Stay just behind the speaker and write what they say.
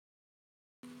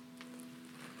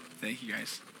Thank you,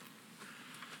 guys.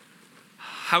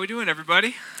 How we doing,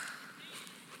 everybody?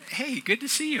 Hey, good to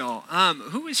see you all.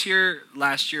 Who was here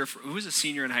last year? Who was a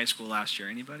senior in high school last year?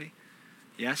 Anybody?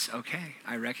 Yes? Okay.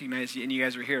 I recognize you. And you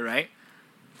guys were here, right?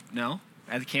 No?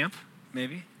 At the camp?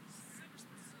 Maybe?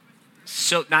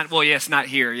 Yes, not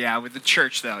here. Yeah, with the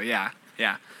church, though. Yeah.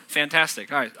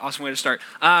 Fantastic. All right, awesome way to start.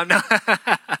 No.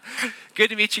 Good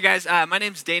to meet you guys. My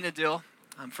name's Dana Dill.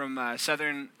 I'm from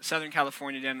Southern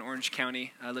California, down in Orange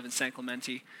County. I live in San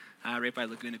Clemente, right by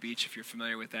Laguna Beach, if you're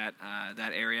familiar with that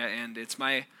area. And it's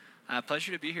my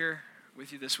pleasure to be here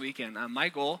with you this weekend. My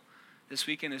goal this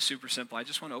weekend is super simple. I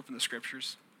just want to open the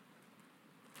scriptures.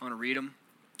 I want to read them.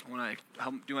 I want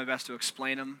to do my best to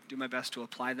explain them, do my best to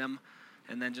apply them,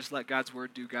 and then just let God's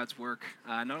word do God's work,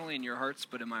 not only in your hearts,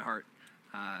 but in my heart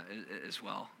as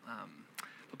well.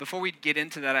 But before we get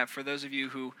into that, for those of you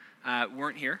who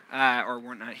weren't here, or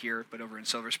weren't not here, but over in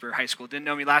Silver Spur High School, didn't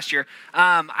know me last year,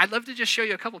 I'd love to just show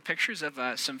you a couple pictures of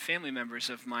some family members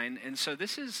of mine. And so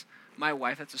this is my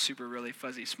wife. That's a super, really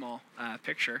fuzzy, small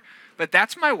picture. But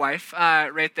that's my wife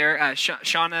right there,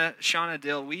 Shauna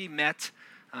Dill. We met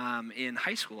in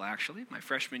high school, actually, my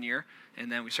freshman year. And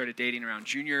then we started dating around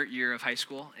junior year of high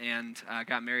school and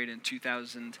got married in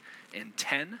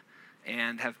 2010.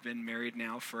 And have been married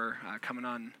now for coming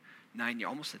on 9 years,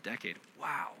 almost a decade.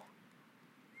 Wow,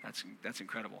 that's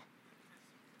incredible.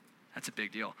 That's a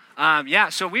big deal.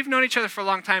 So we've known each other for a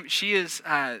long time. She is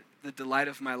the delight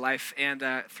of my life. And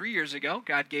 3 years ago,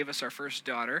 God gave us our first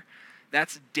daughter.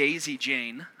 That's Daisy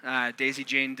Jane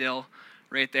Dill,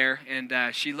 right there.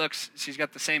 And she's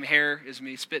got the same hair as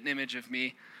me, spitting image of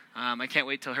me. I can't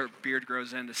wait till her beard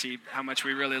grows in to see how much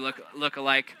we really look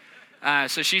alike.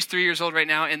 So she's 3 years old right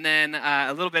now, and then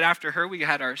a little bit after her, we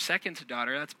had our second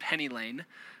daughter. That's Penny Lane,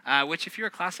 which if you're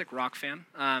a classic rock fan,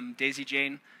 Daisy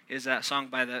Jane is a song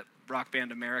by the rock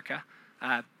band America,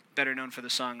 better known for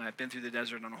the song I've Been Through the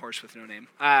Desert on a Horse with No Name.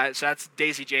 So that's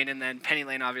Daisy Jane, and then Penny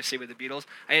Lane, obviously, with the Beatles.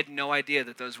 I had no idea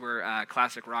that those were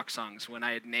classic rock songs when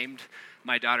I had named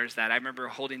my daughters that. I remember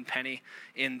holding Penny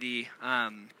in the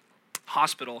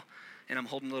hospital, and I'm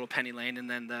holding little Penny Lane, and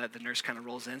then the nurse kind of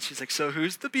rolls in. She's like, "So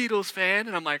who's the Beatles fan?"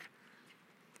 And I'm like,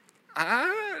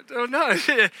 "I don't know."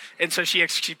 And so she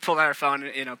pulled out her phone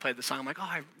and played the song. I'm like, "Oh,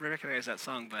 I recognize that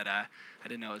song," but I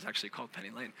didn't know it was actually called Penny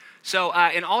Lane. So,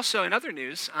 and also in other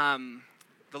news,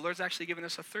 the Lord's actually given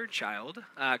us a third child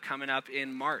coming up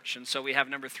in March. And so we have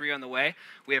number 3 on the way.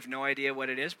 We have no idea what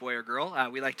it is, boy or girl.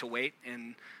 We like to wait,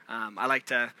 and I like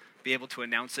to be able to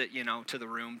announce it, to the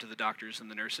room, to the doctors and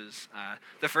the nurses.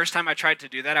 The first time I tried to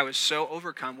do that, I was so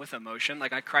overcome with emotion.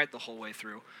 Like, I cried the whole way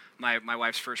through my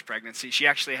wife's first pregnancy. She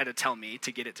actually had to tell me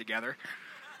to get it together.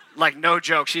 Like, no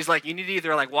joke. She's like, "You need to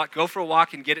either go for a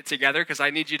walk and get it together, because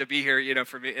I need you to be here,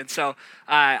 for me." And so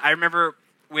I remember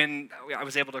when I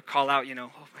was able to call out,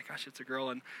 "Oh my gosh, it's a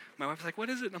girl." And my wife was like, "What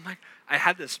is it?" And I'm like, I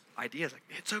had this idea, it's like,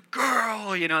 "It's a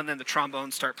girl," and then the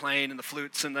trombones start playing and the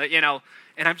flutes and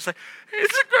and I'm just like,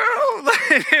 "It's a girl."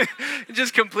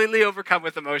 Just completely overcome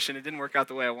with emotion. It didn't work out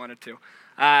the way I wanted to.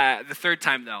 The third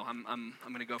time, though, I'm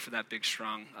going to go for that big,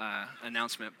 strong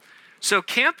announcement. So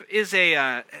camp is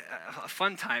a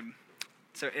fun time.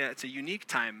 It's a unique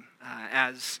time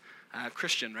as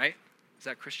Christian, right? Is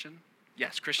that Christian?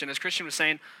 Yes, Christian. As Christian was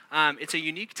saying, it's a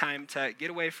unique time to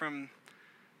get away from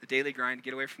the daily grind,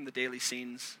 get away from the daily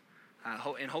scenes,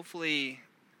 and hopefully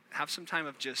have some time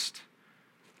of just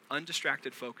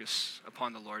undistracted focus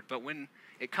upon the Lord. But when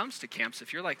it comes to camps,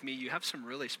 if you're like me, you have some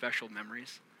really special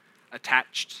memories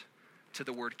attached to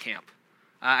the word camp.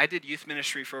 I did youth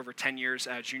ministry for over 10 years,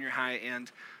 junior high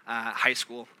and high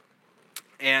school.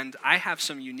 And I have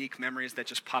some unique memories that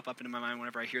just pop up into my mind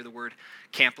whenever I hear the word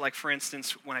camp. Like, for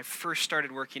instance, when I first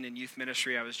started working in youth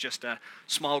ministry, I was just a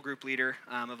small group leader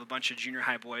of a bunch of junior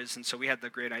high boys. And so we had the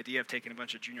great idea of taking a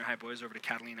bunch of junior high boys over to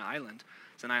Catalina Island.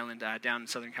 It's an island down in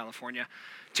Southern California,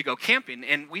 to go camping.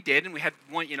 And we did, and we had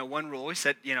one rule. We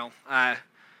said,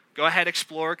 go ahead,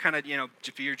 explore, kind of,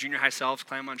 to be your junior high selves,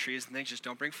 climb on trees and things. Just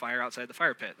don't bring fire outside the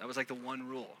fire pit. That was like the one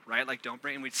rule, right? Like, don't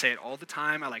bring, and we'd say it all the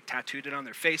time. I tattooed it on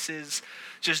their faces.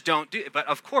 Just don't do it. But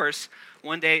of course,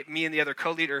 one day, me and the other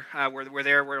co-leader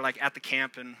we're at the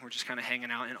camp, and we're just kind of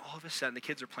hanging out. And all of a sudden, the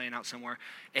kids are playing out somewhere.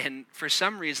 And for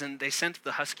some reason, they sent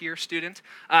the huskier student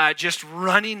just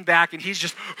running back, and he's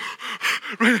just,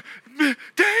 "Dana,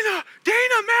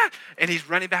 Matt!" And he's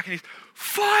running back, and he's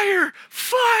fire,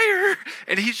 fire.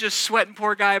 And he's just sweating,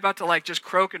 poor guy, about to like just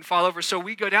croak and fall over. So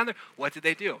we go down there. What did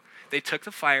they do? They took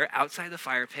the fire outside the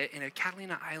fire pit, and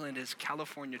Catalina Island is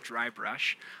California dry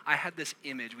brush. I had this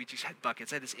image, we just had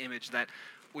buckets, I had this image that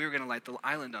we were going to light the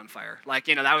island on fire. Like,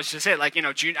 that was just it. Like,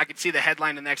 I could see the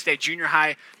headline the next day, junior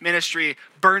high ministry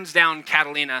burns down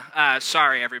Catalina.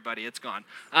 Sorry, everybody, it's gone.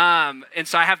 And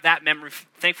so I have that memory.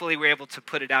 Thankfully, we were able to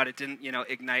put it out. It didn't,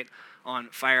 ignite on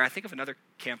fire. I think of another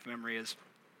camp memory is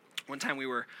one time we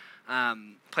were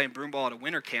playing broomball at a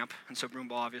winter camp. And so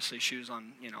broomball, obviously, shoes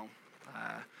on,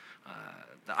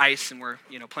 the ice, and we're,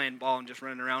 playing ball and just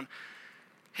running around.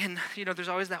 And, there's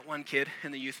always that one kid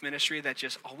in the youth ministry that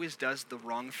just always does the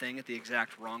wrong thing at the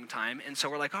exact wrong time. And so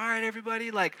we're like, all right,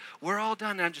 everybody, like, we're all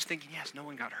done. And I'm just thinking, yes, no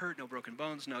one got hurt, no broken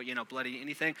bones, no, bloody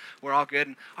anything. We're all good.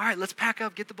 And, all right, let's pack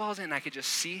up, get the balls in. And I could just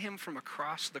see him from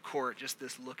across the court, just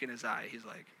this look in his eye. He's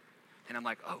like, and I'm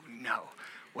like, oh, no.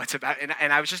 What's about?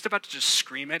 And I was just about to just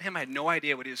scream at him. I had no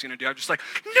idea what he was going to do. I'm just like,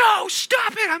 no,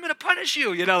 stop it. I'm going to punish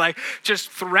you. Like just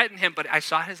threaten him. But I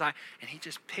saw his eye, and he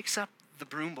just picks up the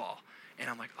broom ball. And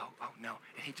I'm like, oh, no.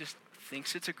 And he just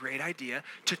thinks it's a great idea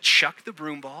to chuck the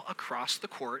broom ball across the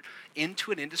court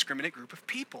into an indiscriminate group of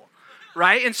people,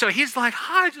 right? And so he's like,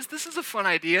 this is a fun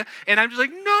idea. And I'm just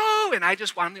like, no. And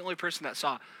I'm the only person that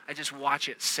saw. I just watch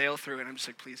it sail through, and I'm just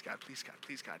like, please God, please God,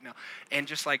 please God, no. And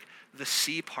just like the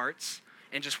sea parts,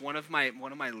 and just one of my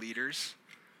leaders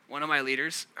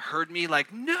heard me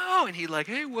like, no. And he like,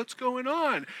 hey, what's going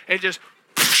on? And just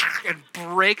and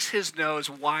breaks his nose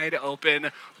wide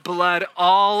open, blood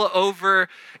all over,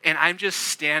 and I'm just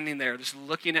standing there, just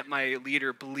looking at my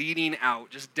leader bleeding out,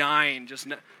 just dying,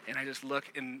 and I just look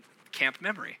in camp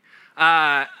memory.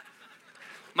 My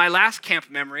last camp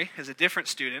memory is a different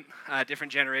student,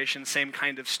 different generation, same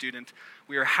kind of student.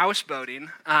 We were houseboating.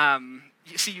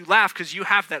 You see, you laugh because you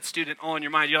have that student all in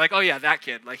your mind. You're like, oh yeah, that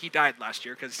kid, like he died last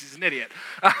year because he's an idiot.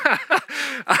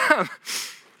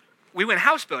 We went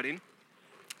houseboating.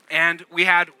 And we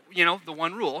had, the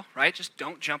one rule, right? Just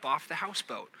don't jump off the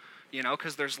houseboat,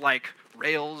 because there's like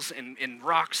rails and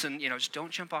rocks and, just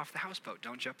don't jump off the houseboat.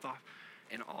 Don't jump off.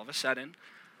 And all of a sudden,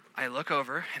 I look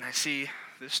over and I see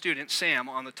the student, Sam,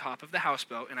 on the top of the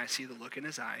houseboat, and I see the look in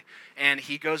his eye. And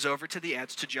he goes over to the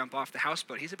edge to jump off the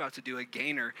houseboat. He's about to do a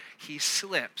gainer. He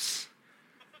slips.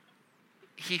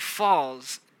 He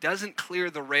falls, doesn't clear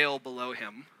the rail below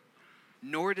him,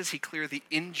 nor does he clear the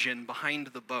engine behind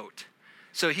the boat.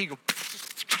 So he goes,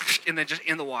 and then just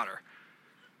in the water.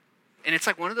 And it's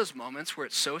like one of those moments where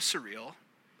it's so surreal.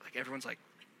 Like everyone's like,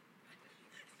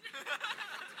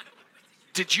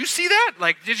 did you see that?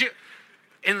 Like, did you?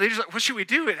 And they're just like, what should we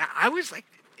do? And I was like,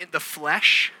 the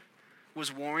flesh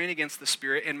was warring against the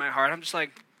spirit in my heart. I'm just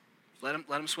like, let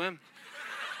him swim.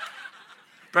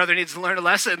 Brother needs to learn a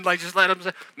lesson. Like, just let him.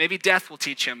 Maybe death will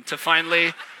teach him to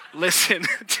finally listen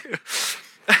to.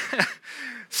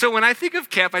 So when I think of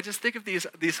camp, I just think of these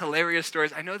hilarious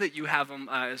stories. I know that you have them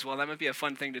as well. That might be a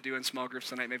fun thing to do in small groups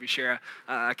tonight, maybe share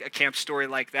a camp story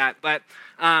like that. But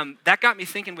that got me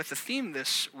thinking with the theme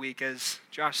this week, as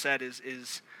Josh said,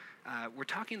 is we're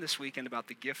talking this weekend about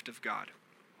the gift of God.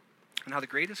 And how the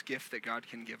greatest gift that God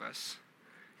can give us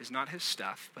is not his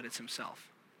stuff, but it's himself.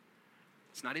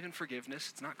 It's not even forgiveness.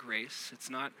 It's not grace. It's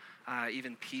not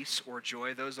even peace or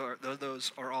joy. Those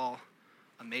are all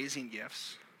amazing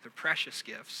gifts. They're precious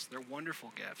gifts. They're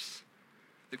wonderful gifts.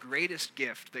 The greatest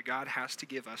gift that God has to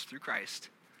give us through Christ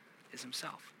is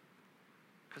himself.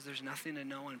 Because there's nothing and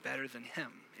no one better than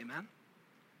him. Amen?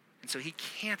 And so he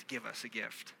can't give us a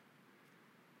gift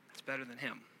that's better than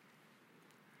him.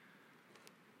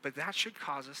 But that should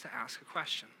cause us to ask a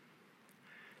question.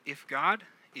 If God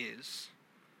is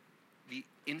the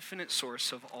infinite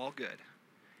source of all good,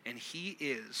 and he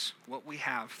is what we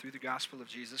have through the gospel of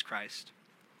Jesus Christ,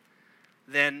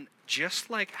 then just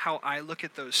like how I look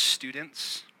at those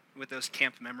students with those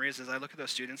camp memories, as I look at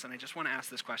those students, and I just want to ask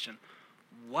this question,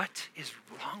 what is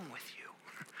wrong with you?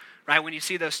 Right? When you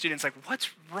see those students, like,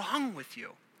 what's wrong with you?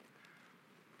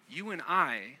 You and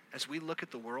I, as we look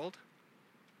at the world,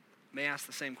 may ask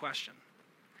the same question.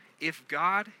 If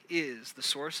God is the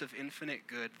source of infinite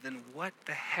good, then what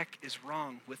the heck is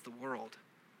wrong with the world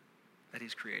that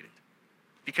he's created?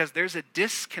 Because there's a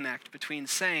disconnect between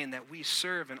saying that we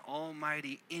serve an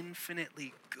almighty,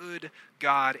 infinitely good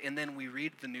God, and then we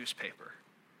read the newspaper,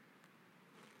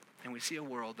 and we see a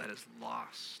world that is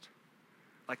lost.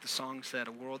 Like the song said,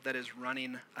 a world that is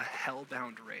running a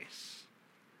hell-bound race.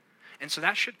 And so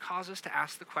that should cause us to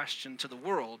ask the question to the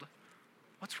world,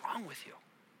 what's wrong with you?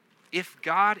 If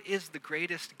God is the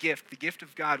greatest gift, the gift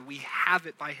of God, we have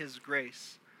it by his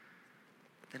grace,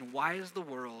 then why is the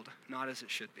world not as it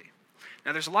should be?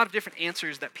 Now, there's a lot of different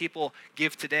answers that people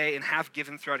give today and have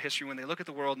given throughout history when they look at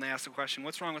the world and they ask the question,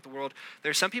 what's wrong with the world?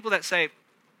 There's some people that say,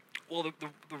 well,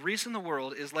 the reason the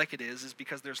world is like it is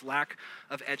because there's lack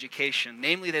of education.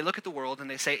 Namely, they look at the world and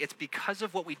they say it's because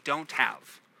of what we don't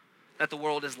have that the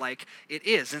world is like it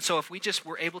is. And so if we just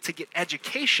were able to get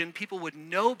education, people would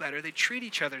know better, they'd treat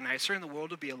each other nicer, and the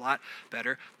world would be a lot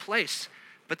better place.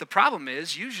 But the problem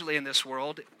is, usually in this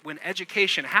world, when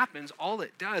education happens, all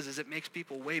it does is it makes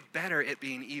people way better at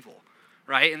being evil,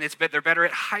 right? And they're better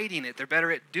at hiding it, they're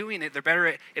better at doing it,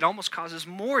 it almost causes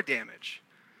more damage.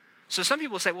 So some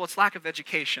people say, well, it's lack of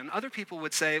education. Other people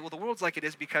would say, well, the world's like it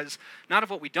is because not of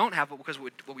what we don't have, but because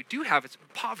what we do have is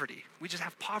poverty. We just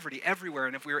have poverty everywhere.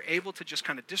 And if we were able to just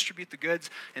kind of distribute the goods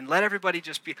and let everybody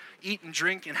just eat and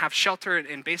drink and have shelter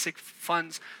and basic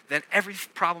funds, then every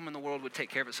problem in the world would take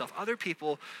care of itself. Other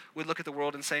people would look at the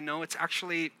world and say, no, it's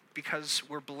actually because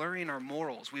we're blurring our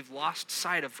morals. We've lost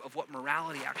sight of what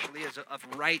morality actually is, of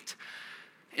right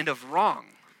and of wrong.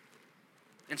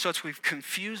 And so we've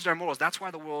confused our morals. That's why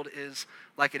the world is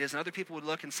like it is. And other people would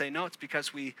look and say, no, it's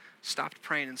because we stopped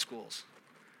praying in schools,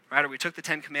 right? Or we took the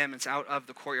Ten Commandments out of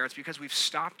the courtyards because we've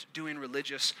stopped doing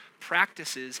religious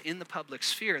practices in the public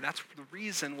sphere. That's the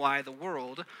reason why the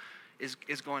world is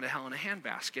going to hell in a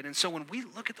handbasket. And so when we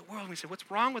look at the world and we say,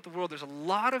 what's wrong with the world? There's a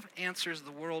lot of answers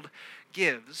the world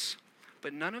gives,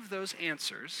 but none of those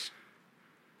answers,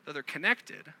 though they're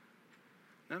connected,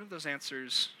 none of those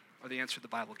answers are the answer the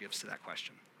Bible gives to that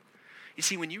question. You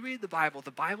see, when you read the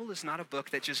Bible is not a book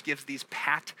that just gives these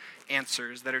pat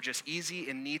answers that are just easy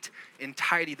and neat and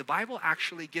tidy. The Bible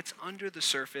actually gets under the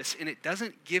surface, and it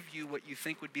doesn't give you what you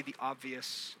think would be the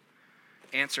obvious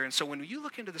answer. And so when you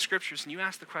look into the scriptures and you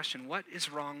ask the question, what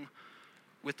is wrong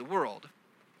with the world?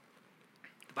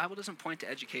 The Bible doesn't point to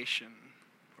education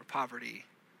or poverty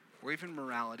or even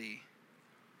morality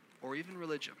or even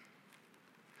religion.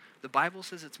 The Bible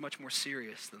says it's much more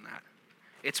serious than that.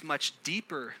 It's much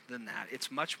deeper than that.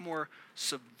 It's much more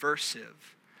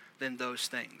subversive than those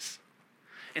things.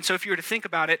 And so if you were to think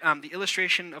about it, the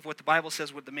illustration of what the Bible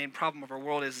says what the main problem of our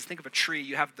world is think of a tree.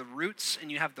 You have the roots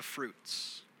and you have the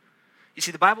fruits. You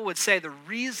see, the Bible would say the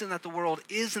reason that the world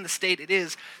is in the state it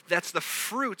is, that's the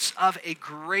fruits of a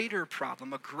greater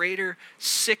problem, a greater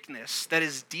sickness that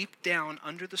is deep down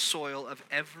under the soil of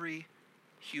every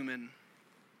human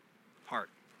heart.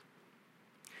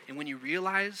 And when you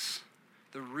realize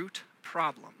the root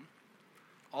problem,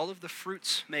 all of the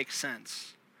fruits make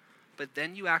sense. But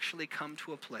then you actually come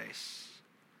to a place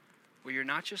where you're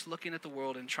not just looking at the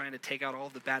world and trying to take out all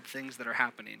of the bad things that are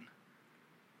happening,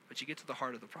 but you get to the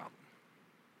heart of the problem.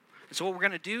 And so what we're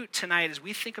going to do tonight is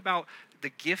we think about the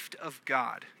gift of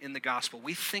God in the gospel.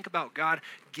 We think about God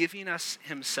giving us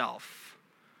himself.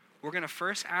 We're going to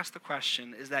first ask the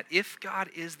question is that if God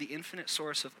is the infinite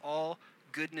source of all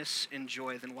goodness and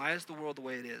joy, then why is the world the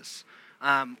way it is?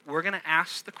 We're going to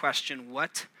ask the question,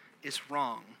 what is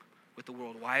wrong with the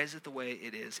world? Why is it the way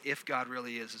it is if God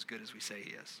really is as good as we say he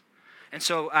is? And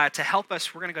so to help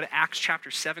us, we're going to go to Acts chapter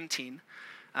 17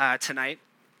 tonight.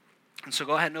 And so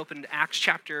go ahead and open to Acts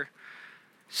chapter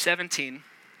 17.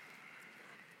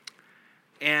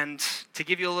 And to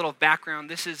give you a little background,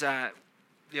 this is the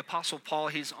Apostle Paul.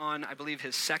 He's on, I believe,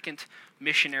 his second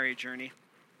missionary journey.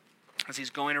 As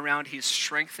he's going around, he's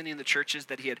strengthening the churches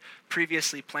that he had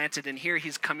previously planted. And here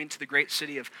he's coming to the great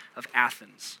city of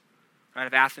Athens, right?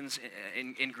 Of Athens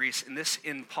in Greece. And this,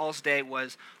 in Paul's day,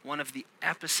 was one of the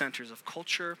epicenters of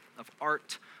culture, of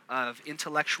art, of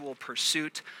intellectual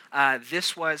pursuit.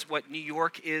 This was what New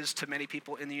York is to many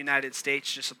people in the United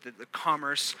States, just the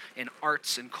commerce and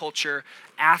arts and culture.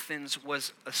 Athens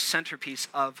was a centerpiece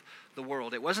of the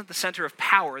world. It wasn't the center of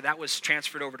power. That was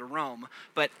transferred over to Rome.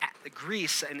 But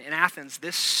Greece and Athens,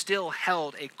 this still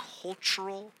held it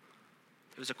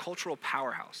was a cultural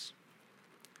powerhouse.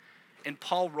 And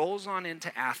Paul rolls on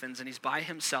into Athens, and he's by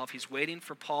himself. He's waiting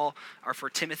for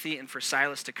Timothy and for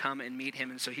Silas to come and meet him.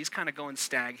 And so he's kind of going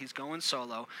stag. He's going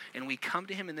solo. And we come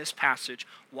to him in this passage,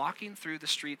 walking through the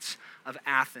streets of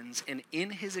Athens. And in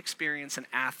his experience in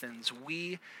Athens,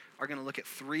 we are going to look at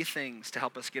three things to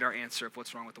help us get our answer of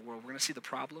what's wrong with the world. We're going to see the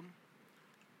problem,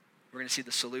 we're going to see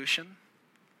the solution,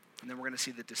 and then we're going to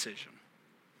see the decision.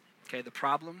 Okay, the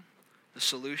problem, the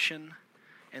solution,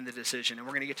 and the decision. And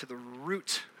we're going to get to the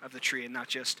root of the tree and not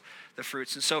just the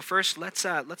fruits. And so first, let's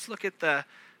look at the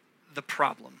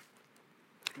problem.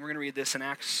 We're going to read this in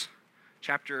Acts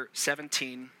chapter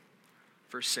 17,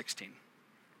 verse 16.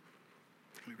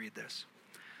 Let me read this.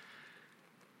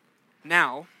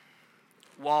 Now,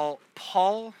 while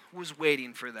Paul was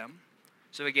waiting for them,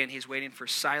 so again, he's waiting for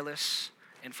Silas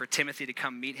and for Timothy to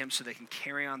come meet him so they can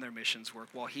carry on their missions work.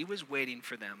 While he was waiting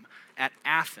for them at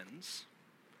Athens,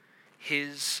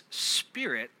 his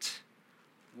spirit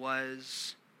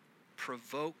was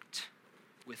provoked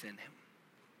within him.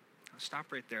 I'll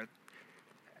stop right there.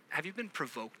 Have you been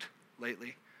provoked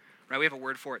lately? Right, we have a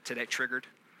word for it today, triggered.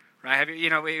 Right,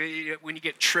 when you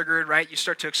get triggered, right, you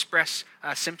start to express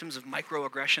symptoms of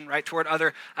microaggression, right, toward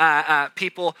other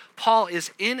people. Paul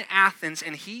is in Athens,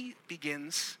 and he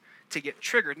begins to get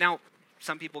triggered. Now,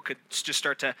 some people could just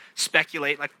start to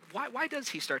speculate, like, why does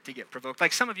he start to get provoked?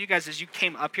 Like some of you guys, as you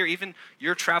came up here, even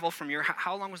your travel from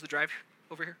how long was the drive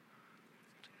over here?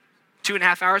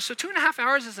 2.5 hours. So 2.5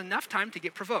 hours is enough time to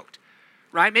get provoked.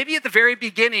 Right? Maybe at the very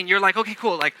beginning, you're like, okay,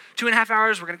 cool, like 2.5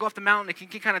 hours, we're going to go up the mountain, it can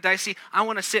get kind of dicey. I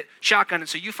want to sit shotgun. And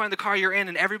so you find the car you're in,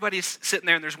 and everybody's sitting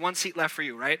there, and there's one seat left for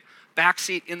you, right? Back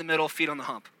seat in the middle, feet on the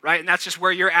hump, right? And that's just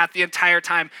where you're at the entire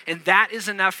time. And that is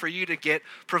enough for you to get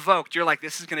provoked. You're like,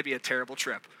 this is going to be a terrible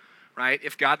trip, right?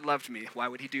 If God loved me, why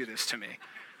would he do this to me,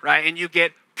 right? And you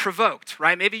get provoked,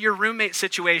 right? Maybe your roommate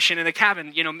situation in the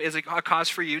cabin, is a cause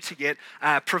for you to get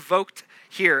provoked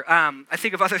here. I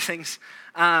think of other things.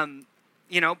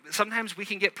 Sometimes we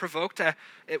can get provoked.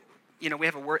 We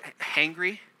have a word,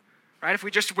 hangry, right? If we're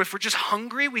just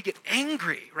hungry, we get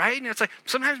angry, right? And it's like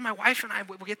sometimes my wife and I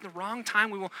will get in the wrong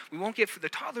time. We won't get. The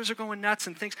toddlers are going nuts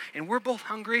and things, and we're both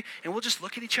hungry, and we'll just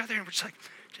look at each other and we're just like,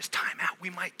 just time out. We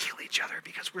might kill each other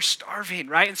because we're starving,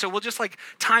 right? And so we'll just like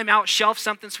time out, shelf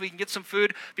something so we can get some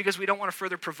food because we don't want to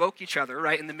further provoke each other,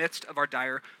 right? In the midst of our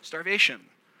dire starvation,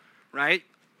 right?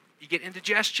 You get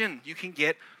indigestion. You can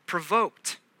get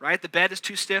provoked. Right? The bed is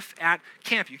too stiff at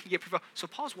camp. You can get provoked. So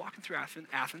Paul's walking through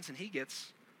Athens, and he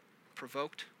gets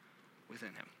provoked within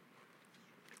him.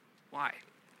 Why?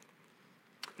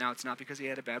 Now, it's not because he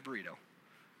had a bad burrito.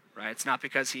 Right? It's not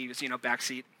because he was,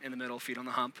 backseat in the middle, feet on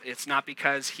the hump. It's not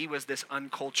because he was this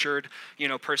uncultured,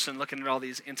 person looking at all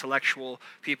these intellectual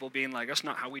people being like, that's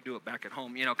not how we do it back at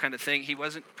home, kind of thing. He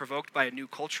wasn't provoked by a new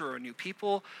culture or a new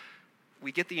people.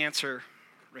 We get the answer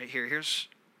right here. Here's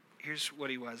what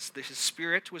he was. His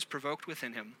spirit was provoked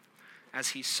within him as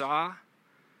he saw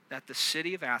that the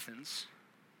city of Athens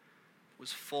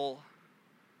was full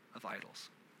of idols.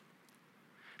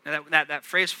 Now that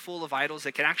phrase full of idols,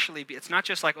 it can actually be, it's not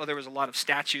just like, there was a lot of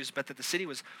statues, but that the city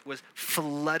was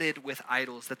flooded with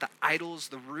idols, that the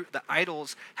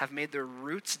idols have made their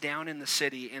roots down in the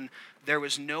city, and there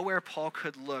was nowhere Paul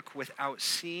could look without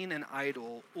seeing an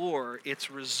idol or its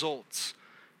results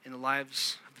in the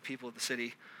lives of the people of the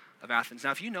city of Athens. Now,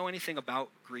 if you know anything about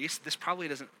Greece, this probably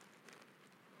doesn't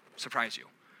surprise you,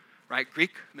 right?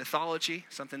 Greek mythology,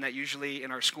 something that usually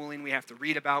in our schooling we have to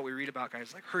read about. We read about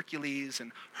guys like Hercules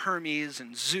and Hermes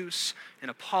and Zeus and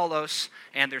Apollos,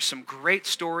 and there's some great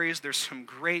stories. There's some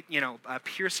great,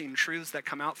 piercing truths that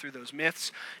come out through those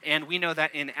myths. And we know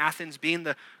that in Athens, being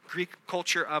the Greek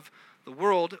culture of the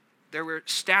world, there were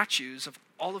statues of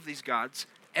all of these gods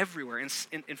everywhere.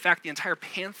 In fact, the entire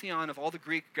pantheon of all the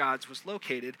Greek gods was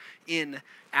located in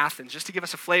Athens. Just to give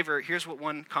us a flavor, here's what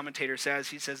one commentator says.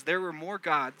 He says, there were more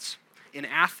gods in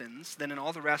Athens than in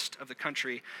all the rest of the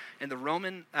country, and the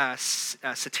Roman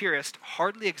satirist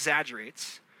hardly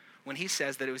exaggerates when he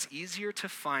says that it was easier to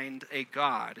find a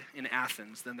god in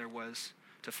Athens than there was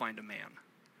to find a man.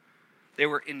 There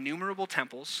were innumerable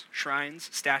temples, shrines,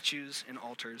 statues, and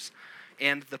altars.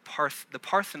 And the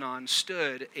Parthenon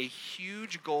stood a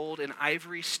huge gold and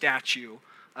ivory statue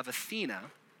of Athena,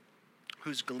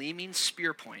 whose gleaming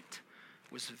spear point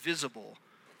was visible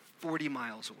 40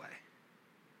 miles away.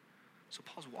 So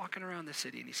Paul's walking around the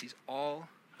city, and he sees all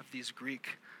of these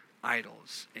Greek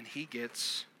idols, and he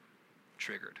gets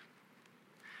triggered.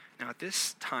 Now, at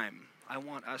this time, I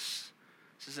want us,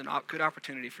 this is a good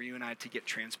opportunity for you and I to get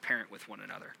transparent with one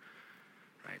another,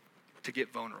 right? To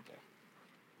get vulnerable.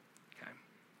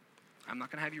 I'm not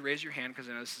going to have you raise your hand because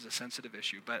I know this is a sensitive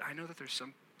issue, but I know that there's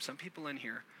some people in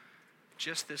here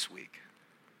just this week.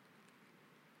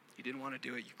 You didn't want to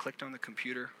do it. You clicked on the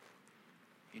computer.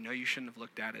 You know you shouldn't have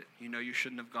looked at it. You know you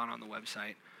shouldn't have gone on the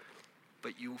website.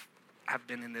 But you have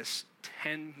been in this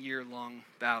 10-year-long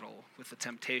battle with the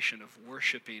temptation of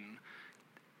worshiping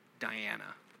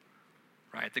Diana,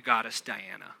 right? The goddess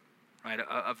Diana, right,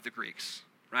 of the Greeks.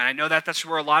 Right, I know that's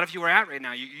where a lot of you are at right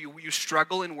now. You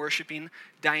struggle in worshiping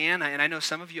Diana, and I know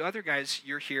some of you other guys,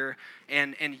 you're here,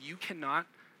 and you cannot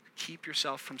keep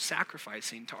yourself from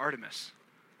sacrificing to Artemis.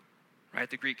 Right,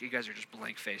 the Greek, you guys are just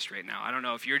blank-faced right now. I don't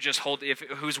know if you're just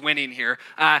who's winning here.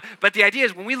 But the idea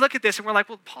is when we look at this and we're like,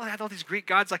 well, Paul had all these Greek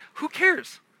gods, like, who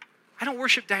cares? I don't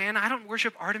worship Diana. I don't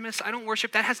worship Artemis. I don't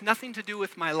worship, that has nothing to do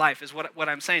with my life is what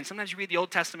I'm saying. Sometimes you read the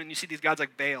Old Testament and you see these gods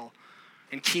like Baal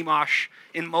and Chemosh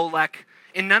and Molech,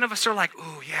 And none of us are like,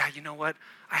 oh, yeah, you know what?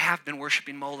 I have been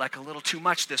worshiping Molech a little too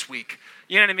much this week.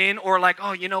 You know what I mean? Or like,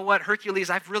 oh, you know what? Hercules,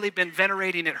 I've really been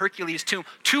venerating at Hercules' tomb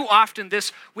too often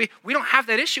this week. We don't have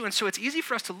that issue. And so it's easy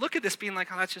for us to look at this being like,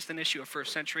 oh, that's just an issue of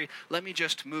first century. Let me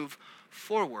just move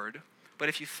forward. But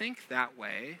if you think that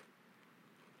way,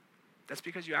 that's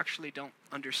because you actually don't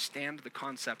understand the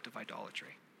concept of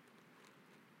idolatry.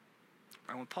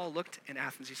 Right, when Paul looked in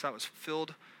Athens, he saw it was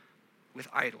filled with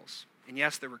idols. And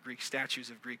yes, there were Greek statues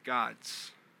of Greek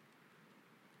gods.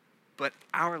 But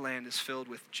our land is filled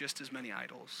with just as many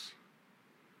idols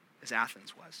as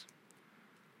Athens was.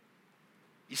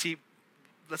 You see,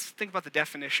 let's think about the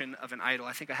definition of an idol.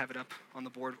 I think I have it up on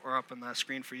the board or up on the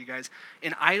screen for you guys.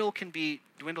 An idol can be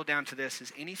dwindled down to this: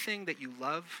 is anything that you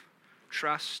love,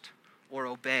 trust, or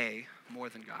obey more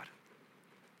than God.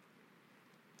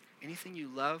 Anything you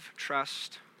love,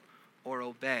 trust, or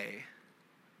obey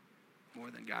more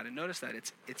than God. And notice that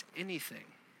it's anything.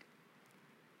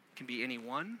 It can be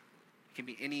anyone. It can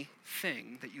be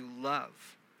anything that you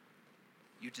love,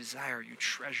 you desire, you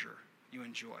treasure, you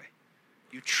enjoy.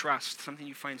 You trust, something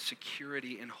you find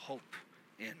security and hope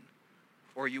in.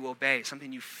 Or you obey,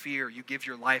 something you fear, you give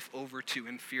your life over to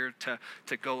in fear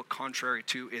to go contrary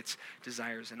to its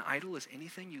desires. An idol is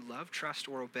anything you love, trust,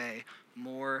 or obey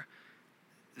more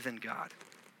than God.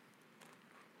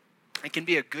 It can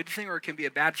be a good thing or it can be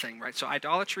a bad thing, right? So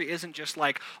idolatry isn't just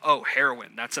like, oh,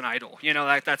 heroin, that's an idol. You know,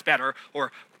 that's bad.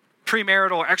 Or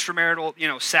premarital or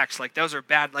extramarital, sex. Like, those are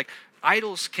bad. Like,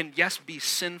 idols can, yes, be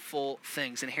sinful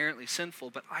things, inherently sinful,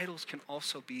 but idols can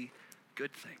also be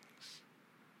good things.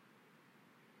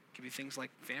 It can be things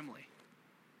like family.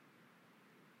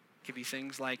 It can be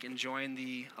things like enjoying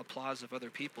the applause of other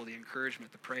people, the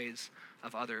encouragement, the praise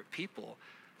of other people.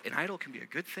 An idol can be a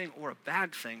good thing or a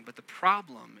bad thing, but the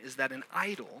problem is that an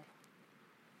idol,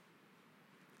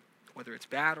 whether it's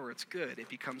bad or it's good, it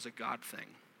becomes a God thing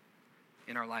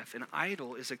in our life. An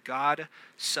idol is a God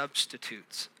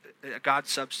substitute.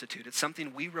 It's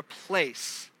something we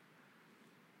replace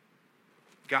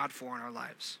God for in our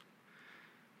lives.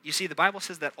 You see, the Bible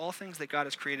says that all things that God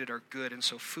has created are good, and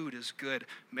so food is good,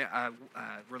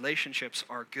 relationships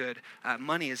are good,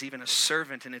 money is even a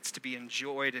servant, and it's to be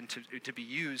enjoyed and to be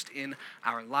used in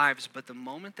our lives. But the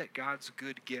moment that God's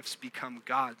good gifts become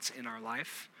gods in our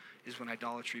life is when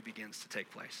idolatry begins to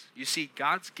take place. You see,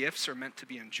 God's gifts are meant to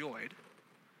be enjoyed.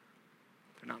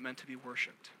 They're not meant to be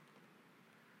worshipped.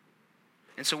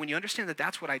 And so when you understand that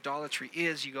that's what idolatry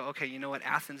is, you go, okay, you know what?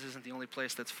 Athens isn't the only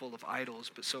place that's full of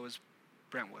idols, but so is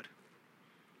Brentwood.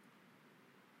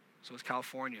 So is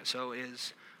California. So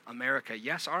is America.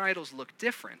 Yes, our idols look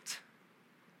different,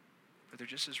 but they're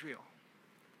just as real.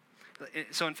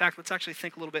 So in fact, let's actually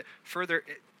think a little bit further.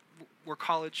 We're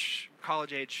college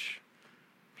age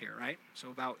here, right? So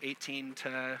about 18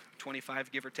 to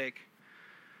 25, give or take.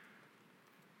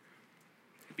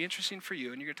 It'd be interesting for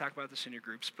you, and you're going to talk about this in your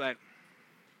groups, but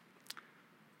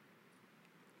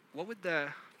what would the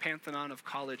pantheon of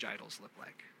college idols look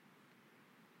like?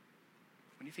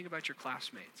 When you think about your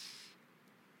classmates,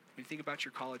 when you think about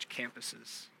your college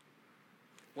campuses,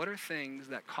 what are things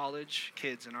that college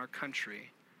kids in our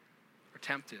country are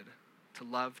tempted to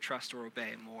love, trust, or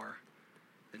obey more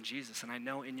than Jesus? And I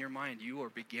know in your mind you are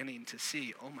beginning to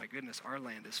see, oh my goodness, our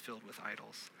land is filled with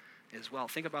idols as well.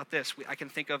 Think about this. I can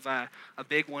think of a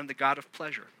big one, the God of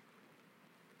pleasure.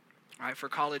 All right, for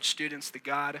college students, the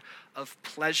God of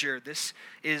pleasure. This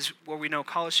is where we know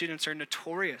college students are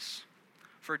notorious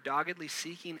for doggedly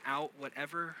seeking out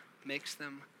whatever makes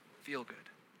them feel good.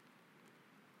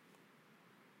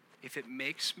 If it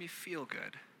makes me feel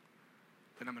good,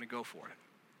 then I'm going to go for it.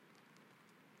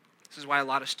 This is why a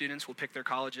lot of students will pick their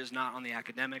colleges not on the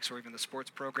academics or even the sports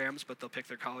programs, but they'll pick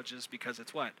their colleges because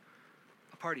it's what?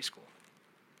 A party school,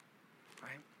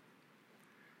 right?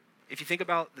 If you think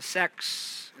about the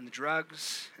sex and the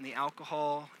drugs and the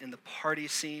alcohol and the party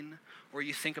scene, or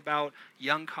you think about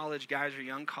young college guys or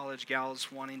young college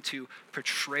gals wanting to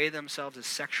portray themselves as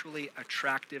sexually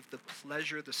attractive, the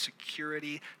pleasure, the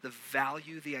security, the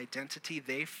value, the identity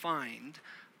they find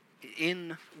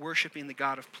in worshiping the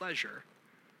God of pleasure,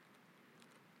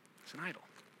 it's an idol.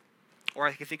 Or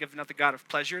I can think of not the God of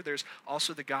pleasure, there's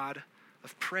also the God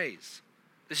of praise.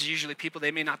 This is usually people,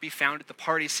 they may not be found at the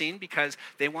party scene because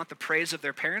they want the praise of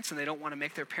their parents and they don't want to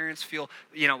make their parents feel,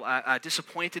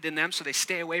 disappointed in them. So they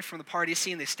stay away from the party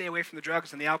scene. They stay away from the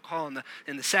drugs and the alcohol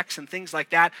and the sex and things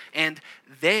like that. And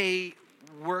they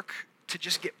work to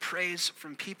just get praise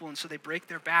from people. And so they break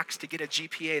their backs to get a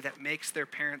GPA that makes their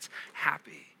parents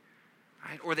happy.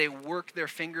 right? Or they work their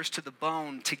fingers to the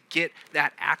bone to get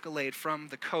that accolade from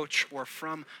the coach or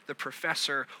from the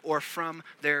professor or from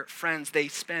their friends. They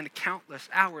spend countless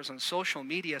hours on social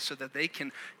media so that they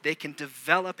can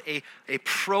develop a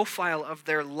profile of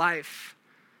their life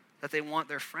that they want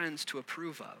their friends to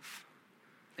approve of.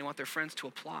 They want their friends to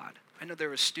applaud. I know there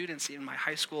were students in my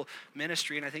high school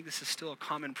ministry, and I think this is still a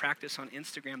common practice on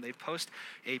Instagram. They'd post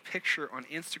a picture on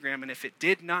Instagram, and if it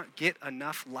did not get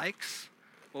enough likes,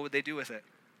 what would they do with it?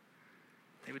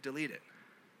 They would delete it.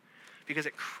 Because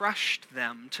it crushed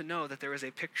them to know that there was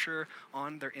a picture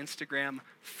on their Instagram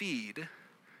feed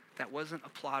that wasn't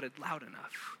applauded loud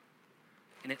enough.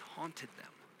 And it haunted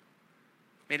them.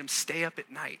 Made them stay up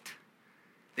at night.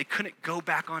 They couldn't go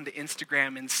back onto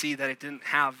Instagram and see that it didn't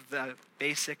have the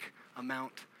basic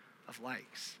amount of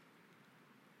likes.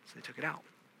 So they took it out.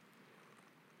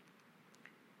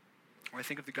 Or I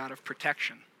think of the God of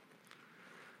protection.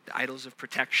 The idols of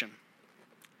protection.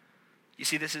 You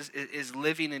see, this is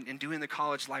living and doing the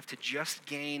college life to just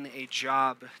gain a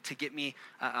job, to get me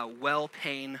a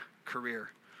well-paying career,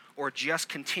 or just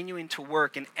continuing to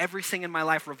work, and everything in my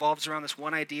life revolves around this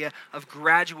one idea of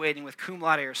graduating with cum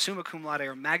laude or summa cum laude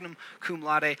or magna cum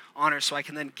laude honors so I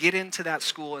can then get into that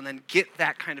school and then get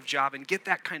that kind of job and get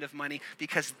that kind of money,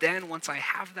 because then once I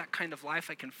have that kind of life,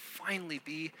 I can finally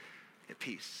be at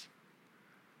peace.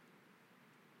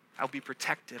 I'll be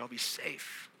protected, I'll be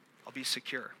safe, I'll be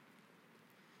secure.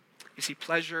 You see,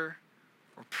 pleasure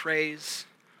or praise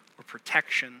or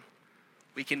protection,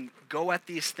 we can go at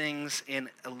these things in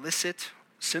illicit,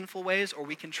 sinful ways, or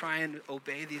we can try and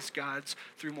obey these gods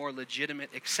through more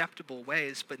legitimate, acceptable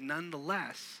ways. But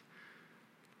nonetheless,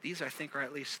 these, I think, are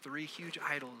at least three huge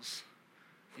idols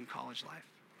in college life.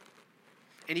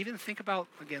 And even think about,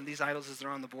 again, these idols as they're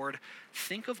on the board.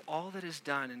 Think of all that is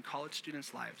done in college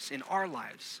students' lives, in our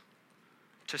lives,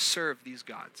 to serve these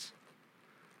gods.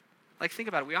 Like, think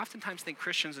about it. We oftentimes think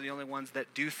Christians are the only ones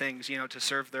that do things, to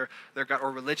serve their God,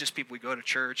 or religious people. We go to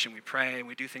church and we pray and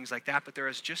we do things like that, but there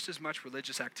is just as much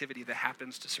religious activity that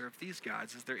happens to serve these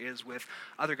gods as there is with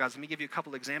other gods. Let me give you a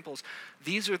couple examples.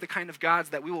 These are the kind of gods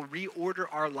that we will reorder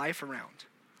our life around.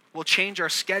 We'll change our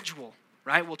schedule,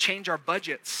 right? We'll change our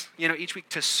budgets, each week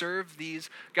to serve these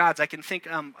gods. I can think,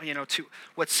 to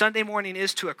what Sunday morning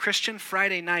is to a Christian,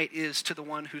 Friday night is to the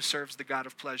one who serves the God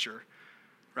of pleasure,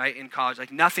 right, in college.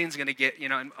 Like, nothing's going to get, in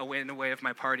the way of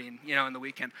my partying, in the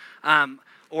weekend.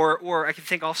 Or I can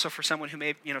think also for someone who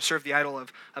may, serve the idol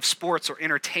of sports or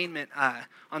entertainment.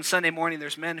 On Sunday morning,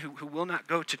 there's men who will not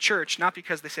go to church, not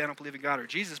because they say, I don't believe in God or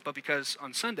Jesus, but because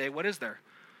on Sunday, what is there?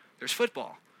 There's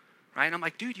football, right? And I'm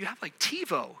like, dude, you have like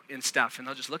TiVo and stuff. And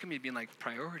they'll just look at me being like,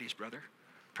 priorities, brother.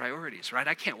 Priorities, right?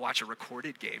 I can't watch a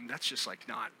recorded game. That's just like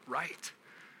not right.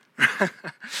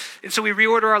 And so we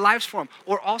reorder our lives for them.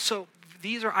 Or also,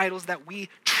 these are idols that we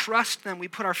trust them, we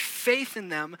put our faith in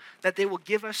them, that they will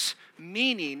give us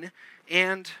meaning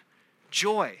and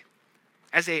joy.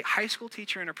 As a high school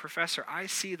teacher and a professor, I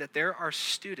see that there are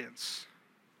students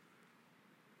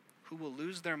who will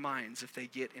lose their minds if they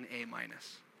get an A-.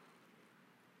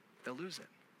 They'll lose it.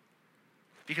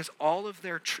 Because all of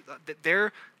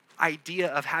their idea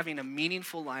of having a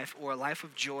meaningful life or a life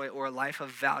of joy or a life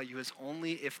of value is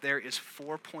only if there is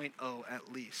 4.0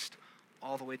 at least,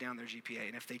 all the way down their GPA.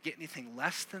 And if they get anything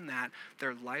less than that,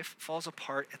 their life falls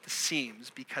apart at the seams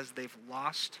because they've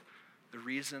lost the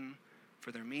reason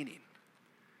for their meaning.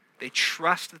 They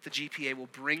trust that the GPA will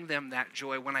bring them that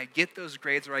joy. When I get those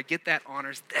grades or I get that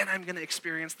honors, then I'm going to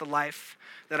experience the life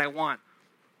that I want.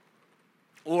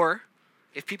 Or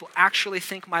if people actually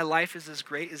think my life is as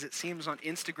great as it seems on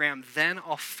Instagram, then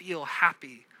I'll feel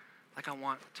happy like I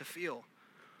want to feel.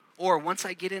 Or once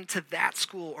I get into that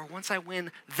school, or once I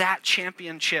win that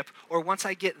championship, or once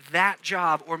I get that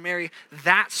job, or marry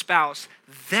that spouse,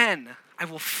 then I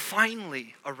will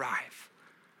finally arrive.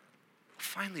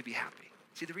 Finally be happy.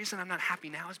 See, the reason I'm not happy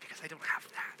now is because I don't have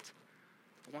that.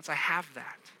 But once I have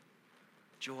that,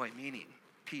 joy, meaning,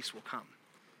 peace will come.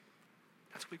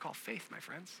 That's what we call faith, my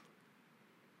friends.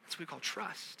 That's what we call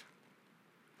trust.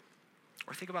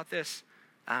 Or think about this.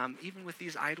 Even with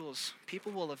these idols,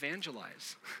 people will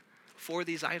evangelize for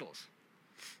these idols.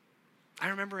 I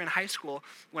remember in high school,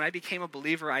 when I became a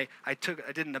believer, I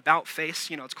did an about face,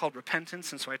 it's called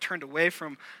repentance, and so I turned away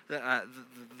from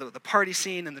the party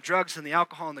scene and the drugs and the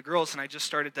alcohol and the girls, and I just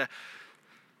started to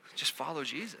just follow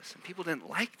Jesus, and people didn't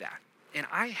like that. And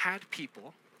I had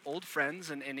people, old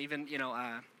friends and even,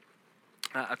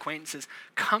 acquaintances,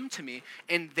 come to me,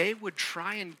 and they would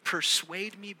try and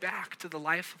persuade me back to the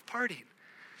life of partying.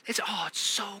 It's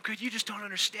so good. You just don't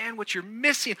understand what you're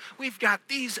missing. We've got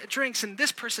these drinks and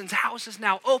this person's house is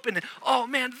now open. And oh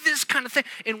man, this kind of thing.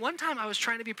 And one time I was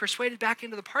trying to be persuaded back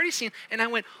into the party scene and I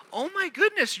went, oh my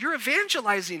goodness, you're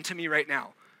evangelizing to me right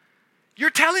now. You're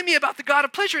telling me about the God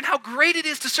of pleasure and how great it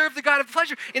is to serve the God of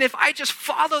pleasure. And if I just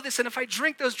follow this and if I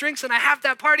drink those drinks and I have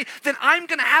that party, then I'm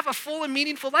going to have a full and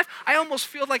meaningful life. I almost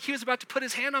feel like he was about to put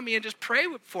his hand on me and just pray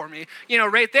for me,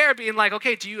 right there being like,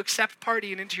 okay, do you accept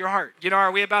partying into your heart?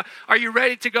 Are you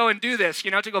ready to go and do this,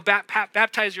 to go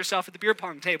baptize yourself at the beer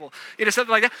pong table, something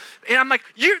like that. And I'm like,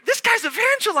 this guy's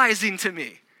evangelizing to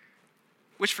me.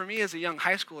 Which for me as a young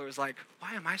high schooler is like,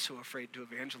 why am I so afraid to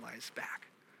evangelize back?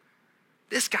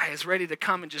 This guy is ready to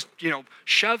come and just,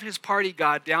 shove his party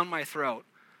God down my throat.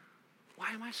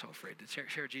 Why am I so afraid to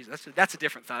share Jesus? That's a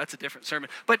different thought. That's a different sermon.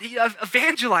 But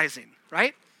evangelizing,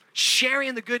 right?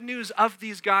 Sharing the good news of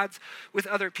these gods with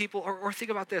other people. Or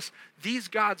think about this. These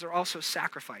gods are also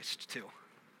sacrificed too.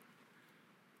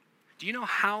 Do you know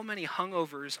how many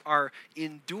hangovers are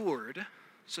endured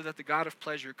so that the God of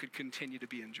pleasure could continue to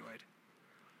be enjoyed?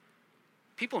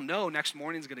 People know next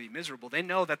morning's going to be miserable. They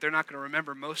know that they're not going to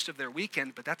remember most of their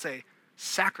weekend, but that's a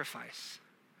sacrifice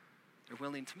they're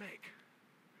willing to make.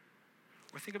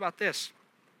 Or think about this.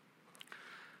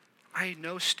 I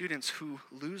know students who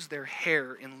lose their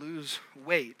hair and lose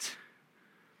weight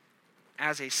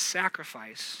as a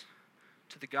sacrifice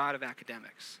to the God of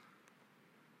academics.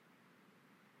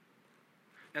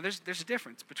 Now there's a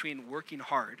difference between working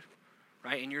hard,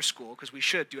 right, in your school, because we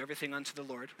should do everything unto the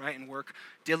Lord, right, and work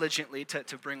diligently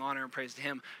to bring honor and praise to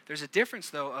him. There's a difference,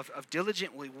 though, of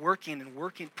diligently working,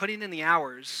 putting in the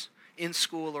hours in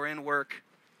school or in work.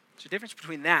 There's a difference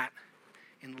between that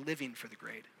and living for the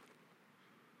grade,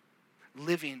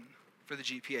 living for the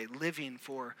GPA, living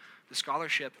for the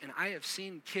scholarship. And I have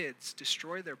seen kids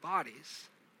destroy their bodies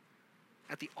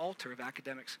at the altar of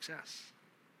academic success.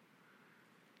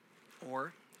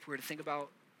 Or if we were to think about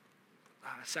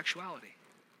sexuality.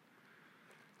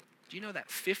 Do you know that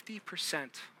 50%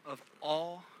 of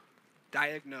all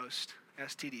diagnosed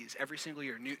STDs every single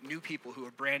year, new people who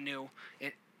are brand new,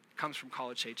 it comes from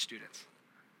college-age students?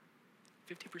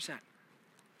 50%.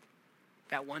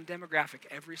 That one demographic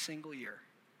every single year.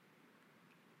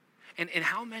 And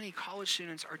how many college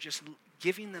students are just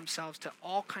giving themselves to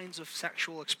all kinds of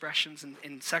sexual expressions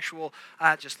and sexual,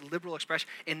 just liberal expression,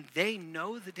 and they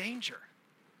know the danger.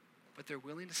 But they're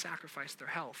willing to sacrifice their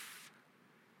health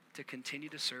to continue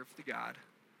to serve the God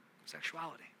of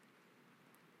sexuality.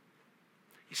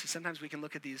 You see, sometimes we can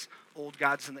look at these old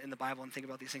gods in the Bible and think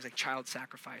about these things like child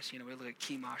sacrifice. We look at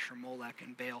Chemosh or Molech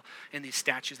and Baal and these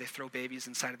statues. They throw babies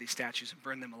inside of these statues and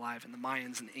burn them alive. And the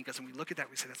Mayans and the Incas, and we look at that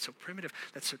and we say, that's so primitive,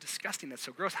 that's so disgusting, that's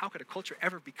so gross. How could a culture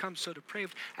ever become so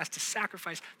depraved as to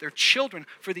sacrifice their children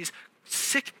for these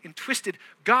sick and twisted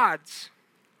gods?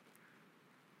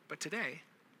 But today,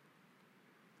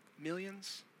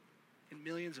 millions and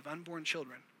millions of unborn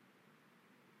children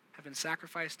have been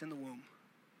sacrificed in the womb.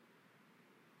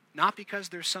 Not because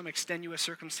there's some extenuous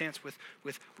circumstance with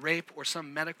rape or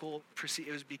some medical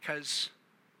procedure. It was because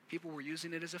people were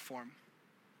using it as a form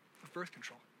of birth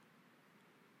control.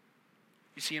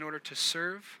 You see, in order to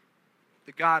serve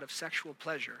the God of sexual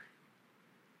pleasure,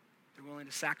 they're willing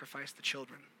to sacrifice the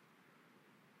children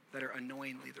that are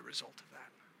annoyingly the result of that.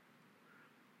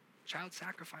 Child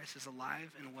sacrifice is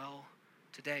alive and well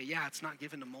today. Yeah, it's not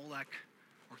given to Molech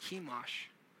or Chemosh,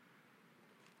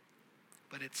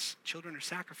 but its children are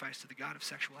sacrificed to the God of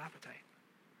sexual appetite.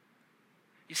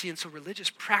 You see, and so religious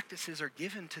practices are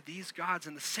given to these gods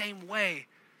in the same way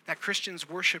that Christians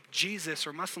worship Jesus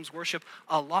or Muslims worship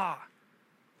Allah.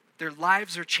 Their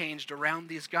lives are changed around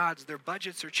these gods. Their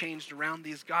budgets are changed around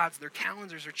these gods. Their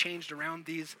calendars are changed around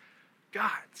these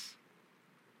gods.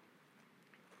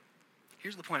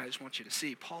 Here's the point I just want you to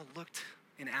see. Paul looked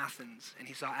in Athens, and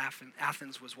he saw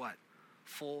Athens was what?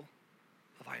 Full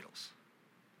of idols.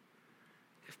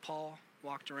 If Paul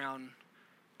walked around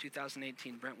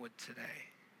 2018 Brentwood today,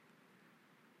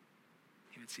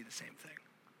 he would see the same thing.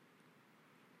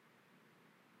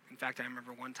 In fact, I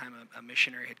remember one time a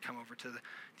missionary had come over to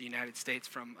the United States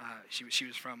from, she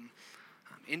was from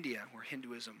India, where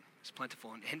Hinduism is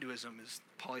plentiful, and Hinduism is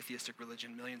polytheistic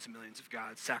religion, millions and millions of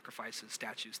gods, sacrifices,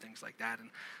 statues, things like that. And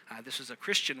this was a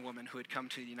Christian woman who had come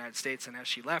to the United States, and as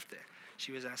she left,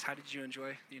 she was asked, "How did you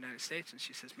enjoy the United States?" And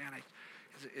she says, "Man,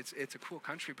 it's a cool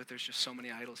country, but there's just so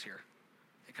many idols here.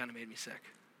 It kind of made me sick."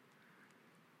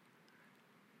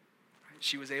 Right?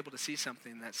 she was able to see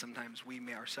something that sometimes we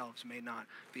ourselves may not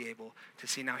be able to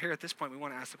see. Now, here at this point, we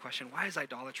want to ask the question, why is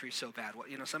idolatry so bad? Well,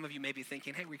 some of you may be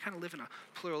thinking, hey, we kind of live in a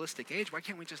pluralistic age. Why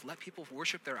can't we just let people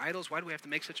worship their idols? Why do we have to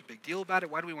make such a big deal about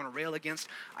it? Why do we want to rail against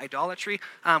idolatry?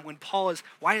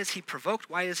 Why is he provoked?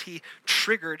 Why is he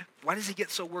triggered? Why does he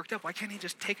get so worked up? Why can't he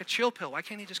just take a chill pill? Why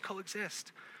can't he just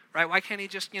coexist? Right? Why can't he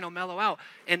just, mellow out?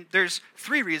 And there's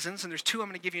 3 reasons, and there's 2 I'm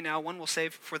going to give you now. One we'll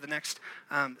save for the next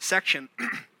section.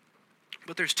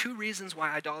 But there's 2 reasons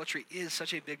why idolatry is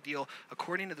such a big deal,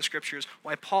 according to the scriptures,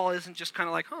 why Paul isn't just kind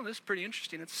of like, oh, this is pretty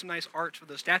interesting. It's some nice art for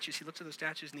those statues. He looks at those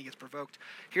statues and he gets provoked.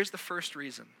 Here's the first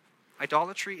reason.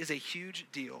 Idolatry is a huge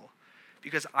deal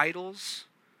because idols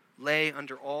lay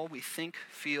under all we think,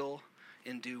 feel,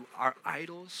 and do. Our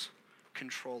idols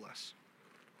control us.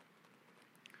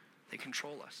 They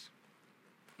control us.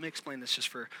 Let me explain this just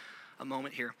for a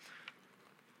moment here.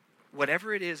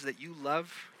 Whatever it is that you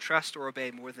love, trust, or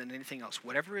obey more than anything else,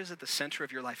 whatever is at the center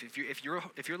of your life, if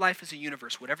your life is a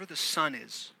universe, whatever the sun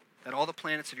is, that all the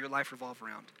planets of your life revolve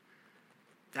around,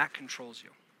 that controls you.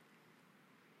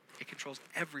 It controls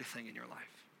everything in your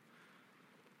life.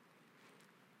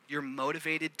 You're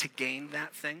motivated to gain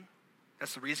that thing.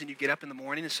 That's the reason you get up in the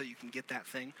morning, is so you can get that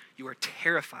thing. You are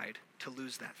terrified to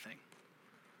lose that thing.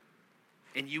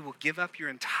 And you will give up your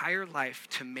entire life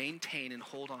to maintain and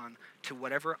hold on to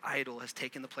whatever idol has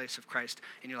taken the place of Christ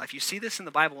in your life. You see this in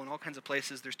the Bible in all kinds of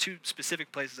places. There's 2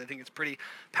 specific places I think it's pretty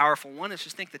powerful. One is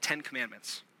just think the 10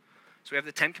 Commandments. So we have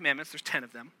the 10 Commandments. There's 10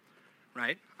 of them,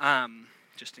 right?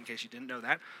 Just in case you didn't know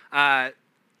that.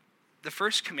 The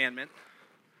first commandment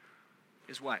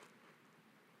is what?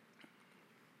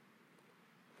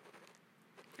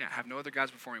 Yeah, have no other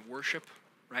gods before me. Worship,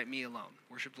 right, me alone.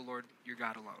 Worship the Lord your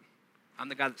God alone. I'm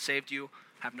the God that saved you.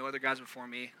 Have no other gods before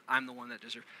me. I'm the one that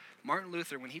deserves. Martin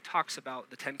Luther, when he talks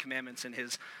about the 10 Commandments in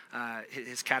his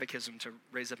catechism to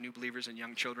raise up new believers and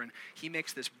young children, he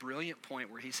makes this brilliant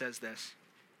point where he says this: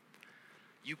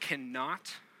 you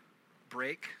cannot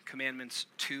break commandments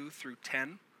 2 through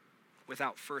 10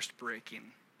 without first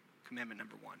breaking commandment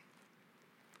number 1.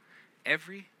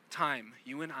 Every time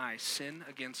you and I sin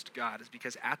against God is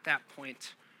because at that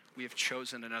point we have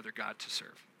chosen another God to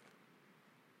serve.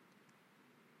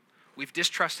 We've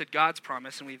distrusted God's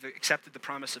promise and we've accepted the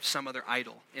promise of some other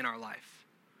idol in our life.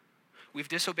 We've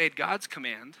disobeyed God's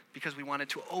command because we wanted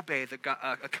to obey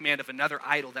a command of another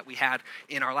idol that we had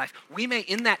in our life. We may,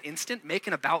 in that instant, make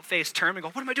an about-face turn and go,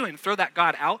 what am I doing? And throw that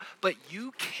God out. But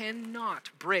you cannot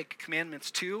break commandments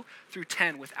 2 through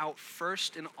 10 without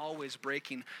first and always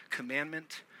breaking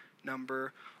commandment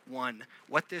number 1.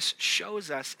 What this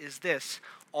shows us is this: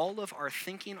 all of our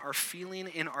thinking, our feeling,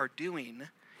 and our doing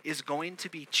is going to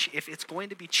be, if it's going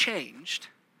to be changed,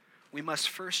 we must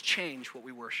first change what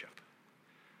we worship.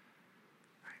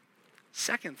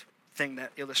 Second thing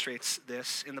that illustrates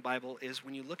this in the Bible is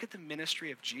when you look at the ministry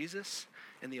of Jesus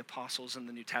and the apostles in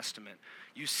the New Testament,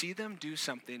 you see them do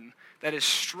something that is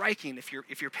striking if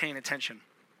you're paying attention.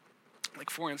 Like,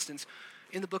 for instance,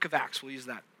 in the book of Acts, we'll use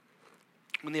that.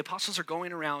 When the apostles are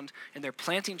going around and they're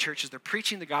planting churches, they're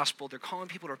preaching the gospel, they're calling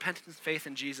people to repentance and faith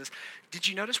in Jesus, did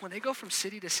you notice when they go from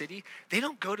city to city, they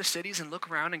don't go to cities and look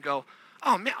around and go,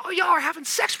 oh man, y'all are having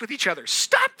sex with each other.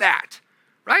 Stop that,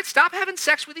 right? Stop having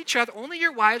sex with each other. Only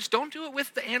your wives. Don't do it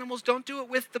with the animals. Don't do it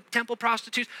with the temple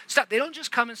prostitutes. Stop. They don't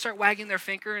just come and start wagging their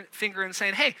finger and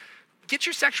saying, hey, get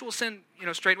your sexual sin,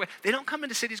 straight away. They don't come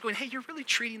into cities going, hey, you're really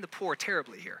treating the poor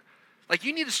terribly here. Like,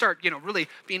 you need to start, really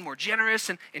being more generous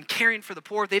and caring for the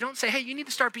poor. They don't say, hey, you need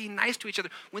to start being nice to each other.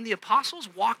 When the apostles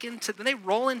when they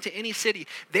roll into any city,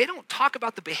 they don't talk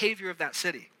about the behavior of that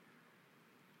city.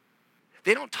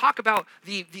 They don't talk about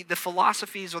the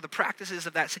philosophies or the practices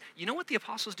of that city. You know what the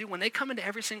apostles do? When they come into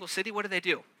every single city, what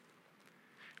do?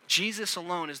 Jesus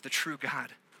alone is the true God.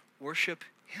 Worship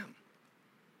him.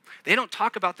 They don't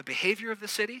talk about the behavior of the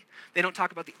city. They don't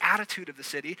talk about the attitude of the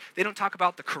city. They don't talk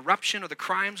about the corruption or the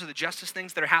crimes or the justice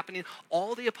things that are happening.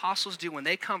 All the apostles do when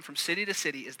they come from city to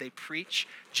city is they preach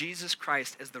Jesus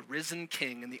Christ as the risen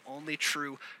King and the only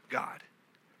true God.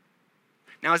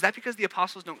 Now, is that because the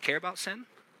apostles don't care about sin?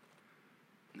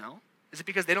 No. Is it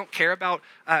because they don't care about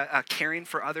caring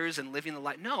for others and living the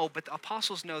life? No, but the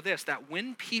apostles know this, that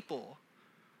when people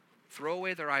throw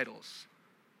away their idols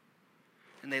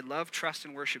and they love, trust,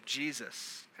 and worship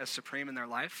Jesus as supreme in their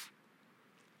life,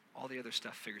 all the other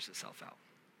stuff figures itself out.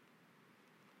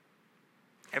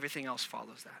 Everything else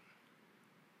follows that.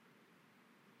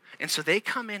 And so they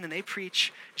come in and they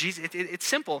preach Jesus. It's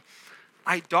simple.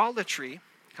 Idolatry,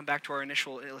 come back to our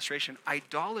initial illustration,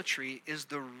 idolatry is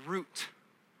the root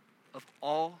of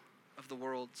all of the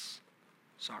world's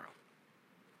sorrow.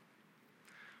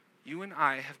 You and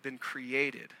I have been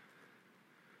created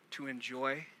to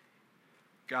enjoy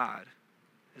God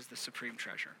as the supreme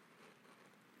treasure.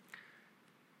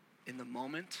 In the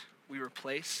moment we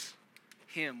replace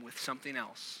him with something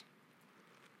else,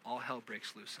 all hell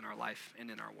breaks loose in our life and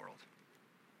in our world.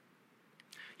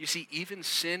 You see, even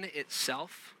sin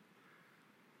itself,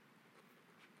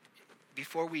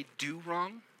 before we do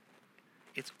wrong,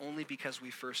 it's only because we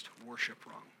first worship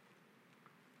wrong.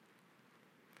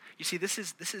 You see, this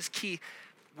is key.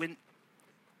 When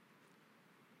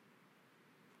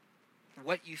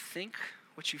what you think,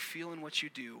 what you feel, and what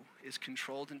you do is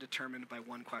controlled and determined by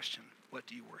one question: what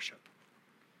do you worship?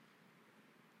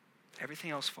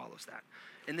 Everything else follows that.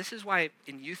 And this is why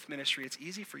in youth ministry, it's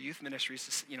easy for youth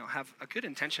ministries to, have a good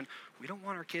intention. We don't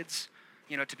want our kids,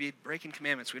 to be breaking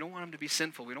commandments. We don't want them to be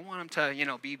sinful. We don't want them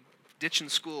to, be ditching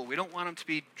school. We don't want them to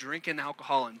be drinking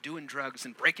alcohol and doing drugs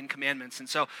and breaking commandments. And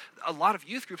so a lot of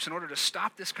youth groups, in order to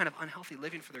stop this kind of unhealthy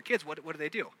living for their kids, what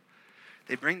do?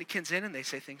 They bring the kids in and they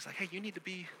say things like, hey, you need to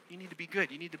be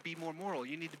good. You need to be more moral.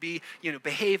 You need to be,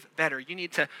 behave better. You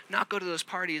need to not go to those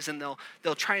parties. And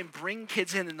they'll try and bring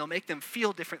kids in and they'll make them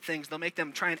feel different things. They'll make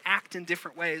them try and act in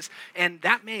different ways. And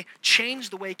that may change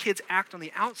the way kids act on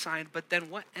the outside, but then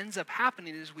what ends up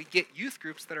happening is we get youth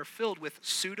groups that are filled with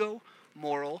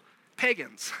pseudo-moral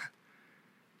pagans.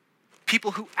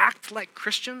 People who act like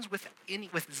Christians with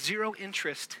zero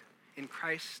interest in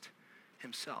Christ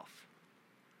himself.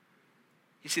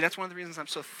 You see, that's one of the reasons I'm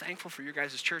so thankful for your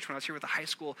guys' church. When I was here with the high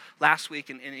school last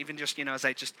week, and even just, as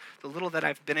the little that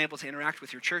I've been able to interact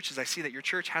with your church, as I see that your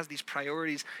church has these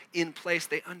priorities in place,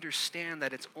 they understand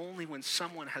that it's only when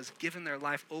someone has given their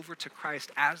life over to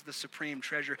Christ as the supreme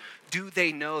treasure do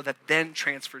they know that then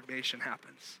transformation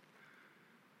happens.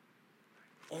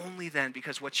 Only then,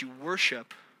 because what you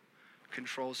worship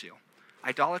controls you.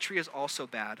 Idolatry is also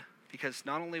bad, because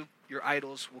not only your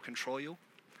idols will control you,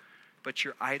 but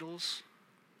your idols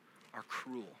are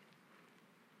cruel.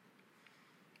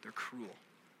 They're cruel.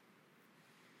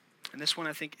 And this one,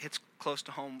 I think, hits close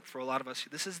to home for a lot of us.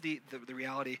 This is the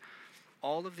reality.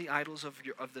 All of the idols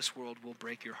of this world will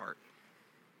break your heart.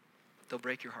 They'll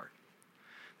break your heart.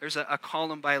 There's a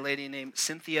column by a lady named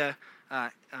Cynthia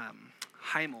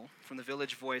Heimel from the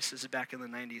Village Voice. This is back in the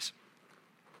 90s.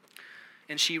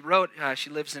 And she wrote, she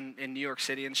lives in New York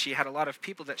City, and she had a lot of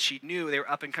people that she knew. They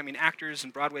were up-and-coming actors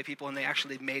and Broadway people, and they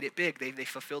actually made it big. They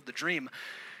fulfilled the dream,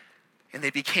 and they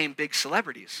became big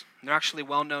celebrities. And they're actually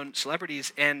well-known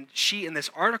celebrities, and she, in this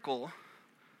article,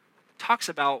 talks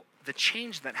about the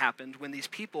change that happened when these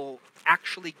people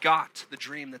actually got the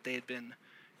dream that they had been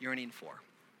yearning for.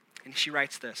 And she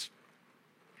writes this: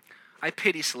 I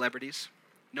pity celebrities.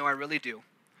 No, I really do.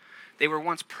 They were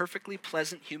once perfectly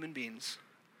pleasant human beings,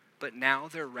 but now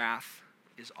their wrath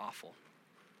is awful.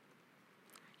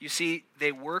 You see,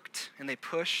 they worked and they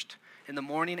pushed. In the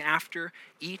morning after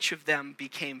each of them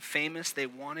became famous, they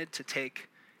wanted to take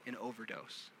an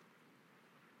overdose.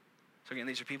 So again,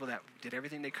 these are people that did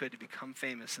everything they could to become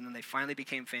famous, and then they finally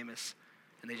became famous,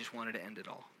 and they just wanted to end it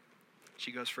all.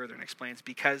 She goes further and explains,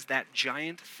 because that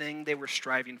giant thing they were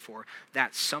striving for,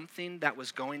 that something that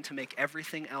was going to make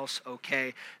everything else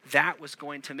okay, that was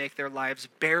going to make their lives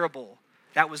bearable,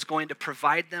 that was going to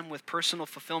provide them with personal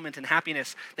fulfillment and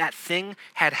happiness, that thing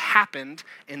had happened,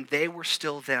 and they were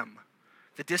still them.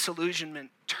 The disillusionment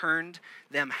turned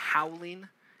them howling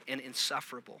and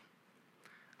insufferable.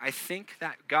 I think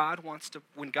that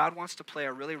when God wants to play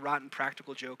a really rotten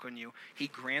practical joke on you, he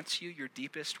grants you your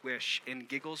deepest wish and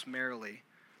giggles merrily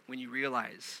when you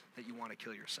realize that you want to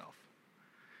kill yourself.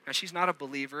 Now, she's not a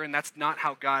believer, and that's not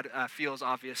how God feels,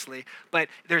 obviously, but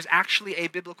there's actually a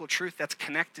biblical truth that's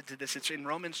connected to this. It's in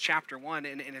Romans chapter 1,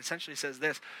 and it essentially says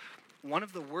this: one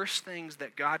of the worst things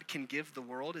that God can give the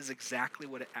world is exactly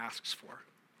what it asks for.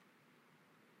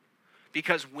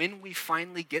 Because when we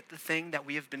finally get the thing that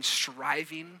we have been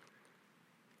striving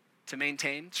to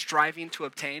maintain, striving to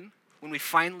obtain, when we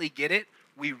finally get it,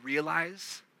 we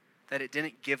realize that it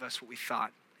didn't give us what we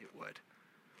thought it would.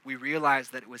 We realize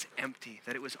that it was empty,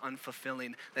 that it was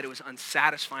unfulfilling, that it was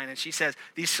unsatisfying. And she says,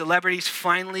 these celebrities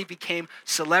finally became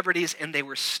celebrities, and they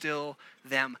were still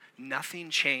them. Nothing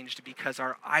changed because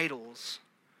our idols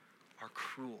are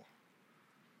cruel.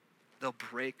 They'll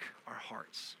break our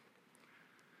hearts.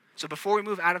 So before we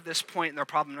move out of this point in our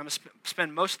problem, I'm going to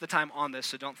spend most of the time on this,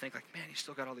 so don't think like, man, you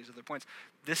still got all these other points.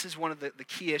 This is one of the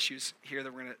key issues here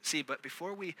that we're going to see. But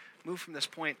before we move from this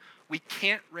point, we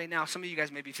can't right now, some of you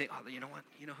guys maybe think, oh, you know what?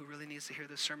 You know who really needs to hear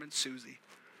this sermon? Susie,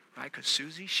 right? Because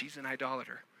Susie, she's an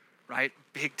idolater, right?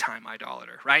 Big time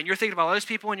idolater, right? And you're thinking about all those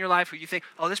people in your life who you think,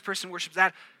 oh, this person worships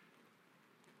that.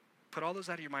 Put all those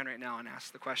out of your mind right now and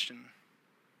ask the question,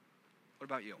 what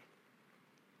about you?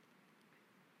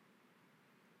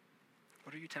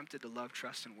 What are you tempted to love,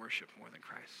 trust, and worship more than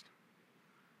Christ?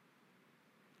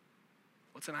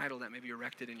 What's an idol that may be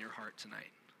erected in your heart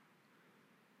tonight?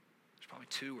 There's probably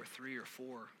 2 or 3 or 4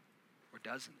 or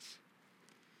dozens.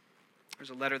 There's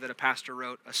a letter that a pastor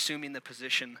wrote assuming the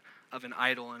position of an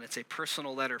idol, and it's a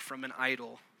personal letter from an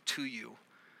idol to you.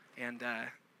 And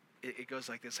it goes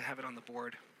like this. I have it on the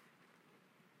board.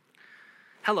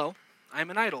 Hello, I'm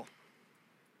an idol.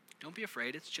 Don't be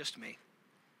afraid, it's just me.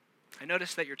 I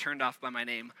noticed that you're turned off by my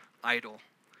name, Idol.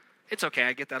 It's okay,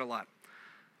 I get that a lot.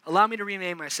 Allow me to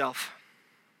rename myself.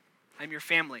 I'm your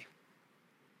family,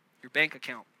 your bank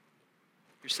account,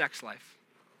 your sex life,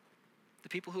 the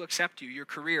people who accept you, your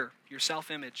career, your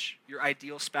self-image, your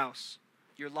ideal spouse,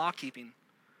 your law-keeping.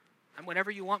 I'm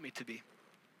whatever you want me to be.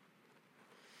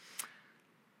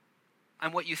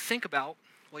 I'm what you think about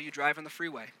while you drive on the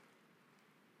freeway.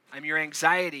 I'm your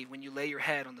anxiety when you lay your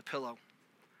head on the pillow.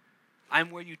 I'm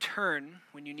where you turn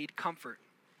when you need comfort.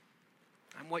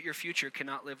 I'm what your future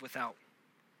cannot live without.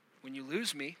 When you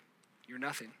lose me, you're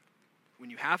nothing. When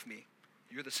you have me,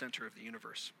 you're the center of the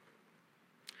universe.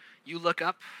 You look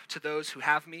up to those who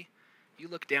have me. You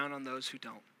look down on those who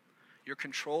don't. You're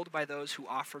controlled by those who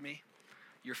offer me.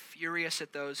 You're furious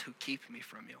at those who keep me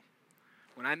from you.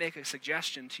 When I make a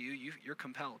suggestion to you, you're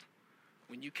compelled.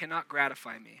 When you cannot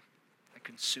gratify me, I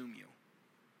consume you.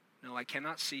 No, I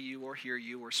cannot see you or hear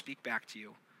you or speak back to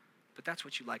you, but that's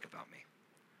what you like about me.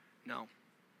 No,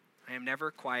 I am never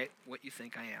quite what you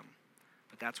think I am,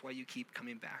 but that's why you keep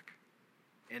coming back.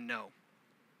 And no,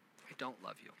 I don't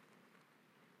love you,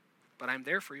 but I'm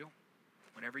there for you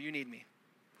whenever you need me.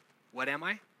 What am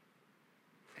I?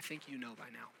 I think you know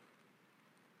by now.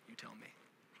 You tell me.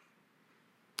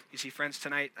 You see, friends,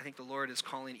 tonight, I think the Lord is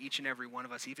calling each and every one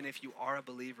of us, even if you are a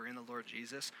believer in the Lord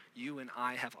Jesus, you and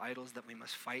I have idols that we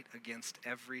must fight against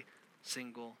every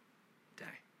single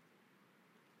day.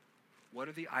 What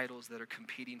are the idols that are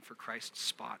competing for Christ's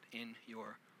spot in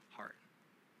your heart?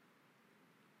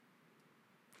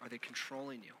 Are they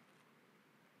controlling you?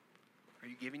 Are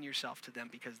you giving yourself to them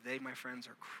because they, my friends,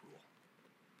 are cruel?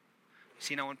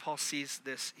 See, now when Paul sees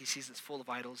this, he sees it's full of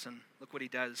idols, and look what he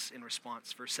does in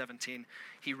response. Verse 17,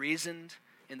 he reasoned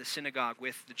in the synagogue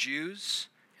with the Jews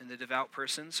and the devout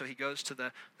persons. So he goes to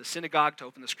the synagogue to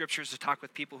open the scriptures, to talk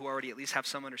with people who already at least have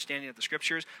some understanding of the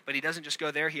scriptures. But he doesn't just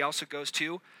go there, he also goes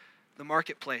to the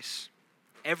marketplace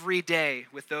every day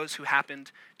with those who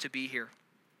happened to be here.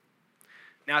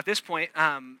 Now at this point,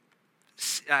 there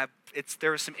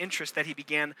was some interest that he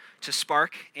began to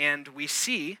spark, and we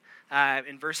see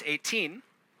in verse 18,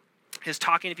 his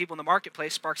talking to people in the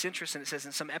marketplace sparks interest, and it says,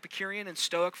 and some Epicurean and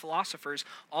Stoic philosophers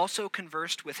also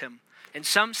conversed with him. And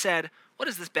some said, what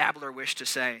does this babbler wish to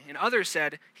say? And others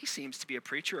said, he seems to be a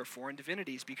preacher of foreign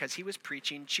divinities, because he was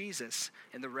preaching Jesus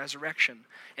and the resurrection.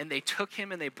 And they took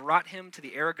him and they brought him to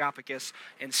the Areopagus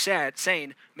and said,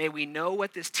 saying, may we know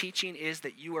what this teaching is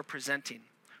that you are presenting?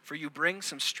 For you bring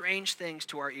some strange things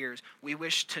to our ears. We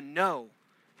wish to know,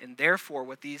 and therefore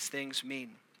what these things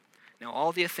mean. Now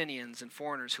all the Athenians and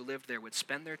foreigners who lived there would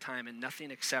spend their time in nothing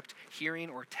except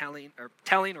hearing or telling or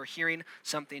hearing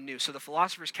something new. So the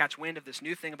philosophers catch wind of this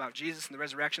new thing about Jesus and the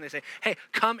resurrection. They say, hey,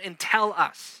 come and tell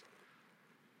us.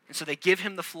 And so they give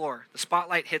him the floor. The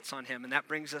spotlight hits on him, and that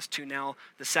brings us to now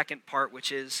the second part,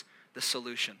 which is the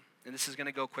solution. And this is going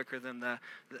to go quicker than the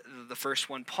first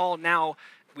one. Paul now,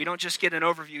 we don't just get an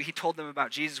overview. He told them about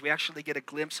Jesus. We actually get a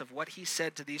glimpse of what he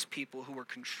said to these people who were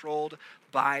controlled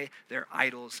by their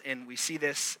idols. And we see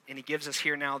this, and he gives us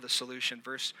here now the solution.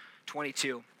 Verse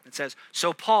 22, it says,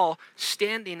 so Paul,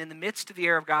 standing in the midst of the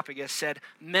Areopagus, said,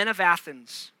 men of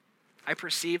Athens, I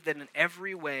perceive that in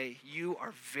every way you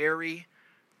are very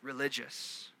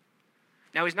religious.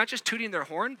 Now he's not just tooting their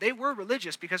horn. They were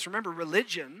religious, because remember,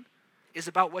 religion is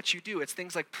about what you do. It's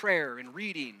things like prayer and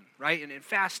reading, right? And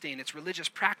fasting. It's religious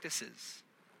practices.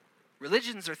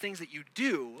 Religions are things that you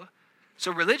do.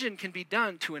 So religion can be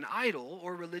done to an idol,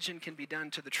 or religion can be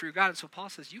done to the true God. And so Paul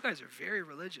says, you guys are very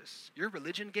religious. Your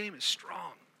religion game is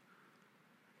strong.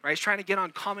 Right? He's trying to get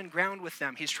on common ground with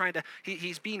them.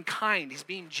 He's being kind. He's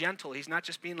being gentle. He's not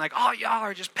just being like, oh, y'all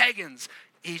are just pagans.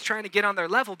 He's trying to get on their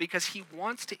level because he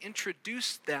wants to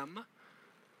introduce them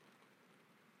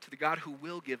to the God who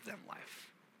will give them life.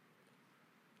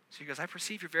 So he goes, I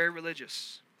perceive you're very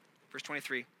religious. Verse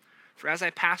 23, for as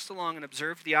I passed along and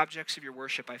observed the objects of your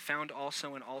worship, I found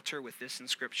also an altar with this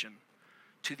inscription,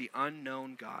 to the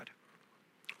unknown God.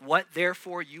 What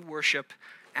therefore you worship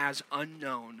as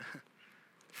unknown,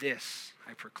 this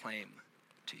I proclaim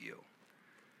to you.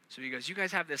 So he goes, you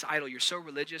guys have this idol. You're so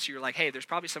religious. You're like, hey, there's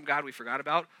probably some God we forgot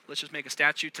about. Let's just make a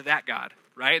statue to that God,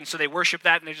 right? And so they worship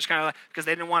that, and they just kind of like, because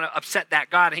they didn't want to upset that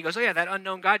God. And he goes, oh yeah, that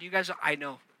unknown God, you guys, I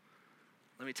know.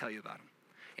 Let me tell you about him.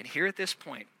 And here at this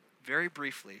point, very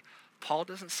briefly, Paul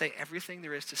doesn't say everything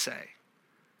there is to say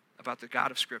about the God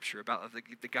of Scripture, about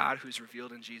the God who's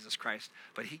revealed in Jesus Christ,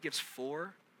 but he gives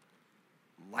 4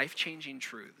 life-changing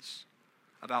truths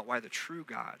about why the true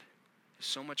God is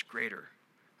so much greater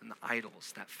than the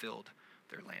idols that filled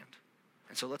their land.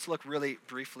 And so let's look really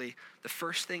briefly. The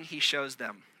first thing he shows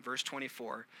them, verse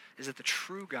 24, is that the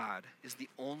true God is the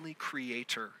only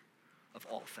creator of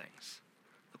all things.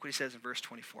 Look what he says in verse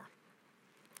 24.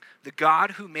 The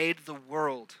God who made the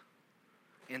world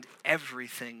and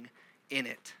everything in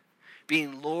it,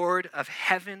 being Lord of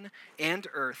heaven and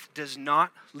earth, does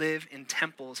not live in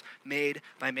temples made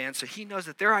by man. So he knows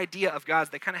that their idea of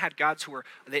gods, they kind of had gods who were,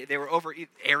 they were over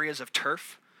areas of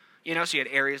turf. You know, so you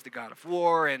had Ares, the god of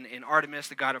war, and Artemis,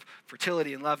 the god of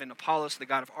fertility and love, and Apollos, the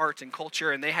god of art and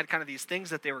culture. And they had kind of these things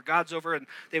that they were gods over, and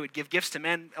they would give gifts to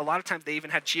men. A lot of times they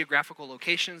even had geographical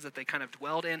locations that they kind of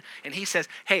dwelled in. And he says,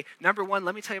 hey, number one,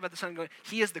 let me tell you about the Son.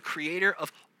 He is the creator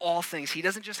of all things. He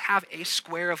doesn't just have a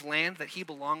square of land that he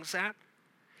belongs at.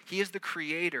 He is the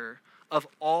creator of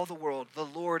all the world, the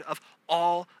Lord of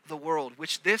all the world,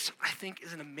 which this, I think,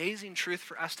 is an amazing truth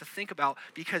for us to think about,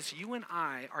 because you and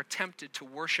I are tempted to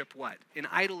worship what? An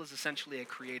idol is essentially a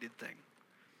created thing.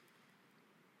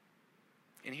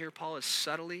 And here Paul is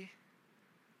subtly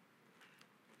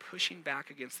pushing back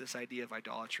against this idea of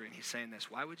idolatry, and he's saying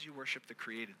this: why would you worship the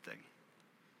created thing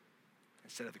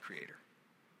instead of the creator?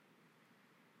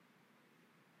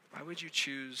 Why would you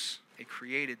choose a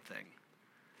created thing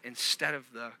instead of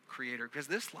the creator? Because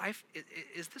this life,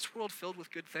 is this world filled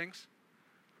with good things?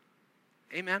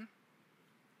 Amen?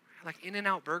 Like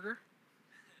In-N-Out Burger,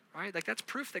 right? Like that's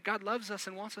proof that God loves us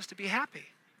and wants us to be happy,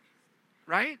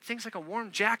 right? Things like a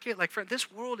warm jacket. Like, friend,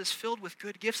 this world is filled with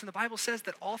good gifts, and the Bible says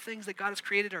that all things that God has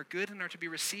created are good and are to be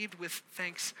received with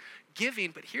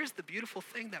thanksgiving. But here's the beautiful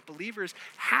thing that believers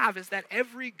have, is that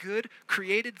every good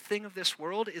created thing of this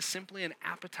world is simply an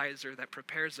appetizer that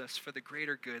prepares us for the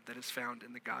greater good that is found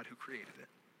in the God who created it.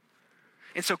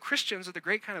 And so Christians are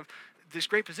this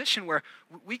great position where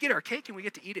we get our cake and we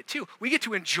get to eat it too. We get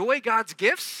to enjoy God's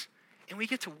gifts, and we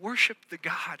get to worship the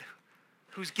God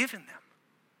who's given them.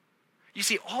 You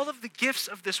see, all of the gifts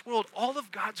of this world, all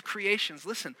of God's creations,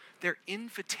 listen, they're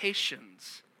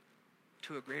invitations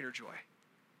to a greater joy.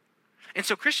 And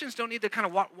so Christians don't need to kind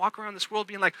of walk around this world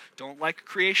being like, don't like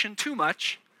creation too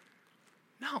much.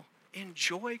 No,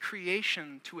 enjoy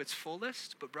creation to its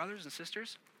fullest, but brothers and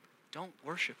sisters, don't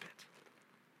worship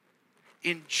it.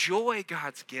 Enjoy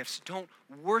God's gifts. Don't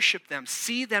worship them.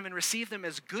 See them and receive them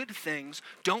as good things.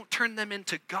 Don't turn them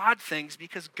into God things,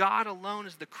 because God alone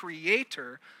is the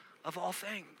creator of all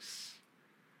things.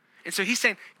 And so he's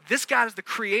saying this God is the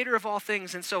creator of all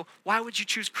things, and so why would you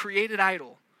choose created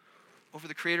idol over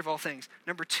the creator of all things?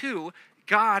 Number 2,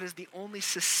 God is the only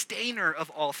sustainer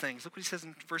of all things. Look what he says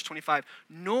in verse 25.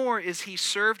 Nor is he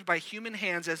served by human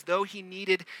hands as though he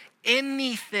needed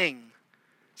anything,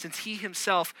 since he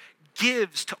himself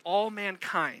gives to all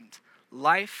mankind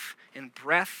life and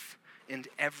breath and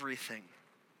everything.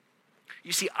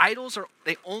 You see, idols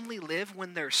they only live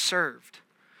when they're served.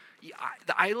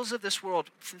 The idols of this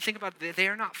world, think about it, they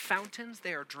are not fountains,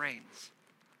 they are drains.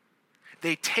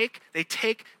 They take,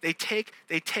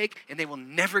 and they will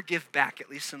never give back, at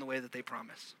least in the way that they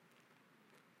promise.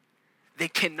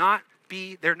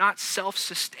 They're not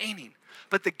self-sustaining.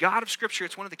 But the God of Scripture,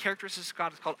 it's one of the characteristics of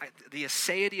God, it's called the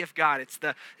aseity of God.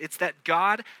 It's that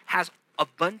God has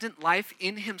abundant life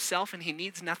in himself, and he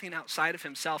needs nothing outside of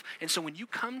himself. And so when you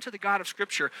come to the God of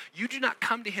Scripture, you do not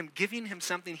come to him giving him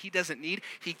something he doesn't need.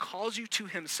 He calls you to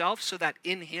himself so that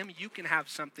in him you can have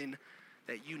something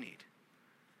that you need.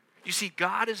 You see,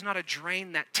 God is not a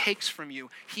drain that takes from you.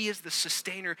 He is the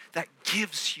sustainer that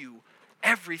gives you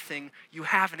everything you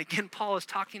have. And again, Paul is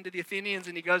talking to the Athenians,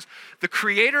 and he goes, the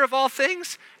creator of all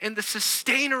things and the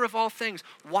sustainer of all things.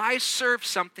 Why serve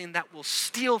something that will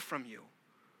steal from you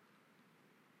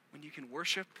when you can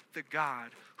worship the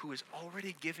God who has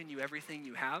already given you everything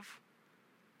you have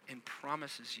and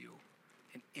promises you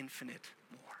an infinite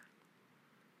more?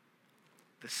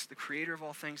 The creator of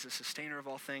all things, the sustainer of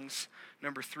all things.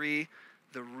 Number 3,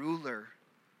 the ruler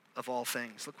of all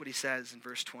things. Look what he says in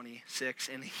verse 26.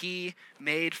 And he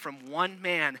made from one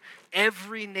man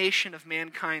every nation of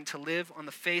mankind to live on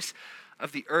the face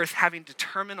of the earth, having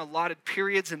determined allotted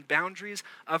periods and boundaries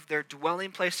of their dwelling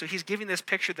place. So he's giving this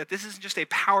picture that this isn't just a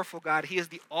powerful God. He is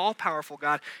the all-powerful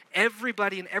God.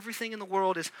 Everybody and everything in the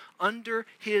world is under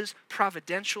his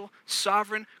providential,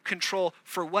 sovereign control.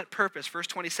 For what purpose? Verse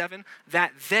 27,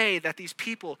 that these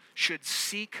people should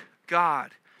seek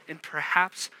God and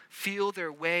perhaps feel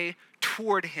their way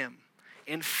toward him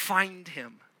and find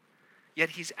him.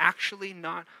 Yet he's actually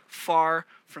not far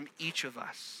from each of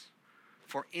us.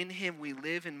 For in him we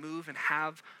live and move and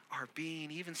have our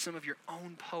being. Even some of your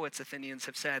own poets, Athenians,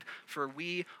 have said, for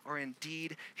we are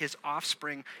indeed his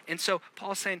offspring. And so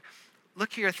Paul's saying,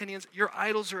 look here, Athenians, your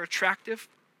idols are attractive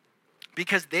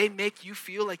because they make you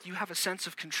feel like you have a sense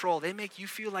of control. They make you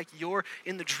feel like you're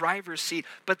in the driver's seat.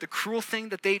 But the cruel thing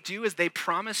that they do is they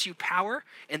promise you power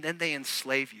and then they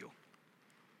enslave you.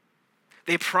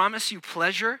 They promise you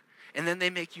pleasure and then they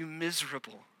make you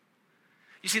miserable.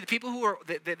 You see, the people who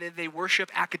they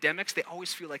worship academics, they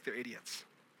always feel like they're idiots.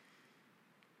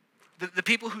 The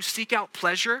people who seek out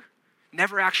pleasure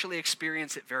never actually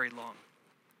experience it very long.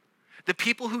 The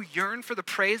people who yearn for the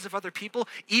praise of other people,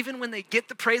 even when they get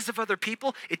the praise of other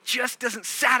people, it just doesn't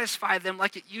satisfy them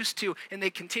like it used to, and they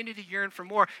continue to yearn for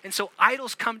more. And so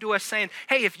idols come to us saying,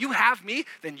 hey, if you have me,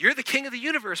 then you're the king of the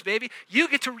universe, baby.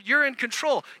 You're in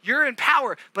control. You're in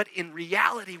power. But in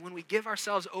reality, when we give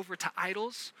ourselves over to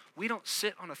idols, we don't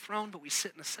sit on a throne, but we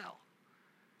sit in a cell.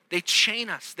 They chain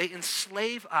us. They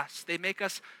enslave us. They make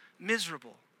us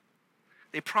miserable.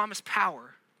 They promise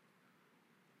power.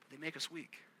 But they make us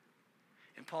weak.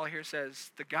 And Paul here says,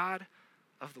 the God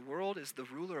of the world is the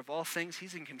ruler of all things.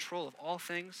 He's in control of all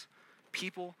things,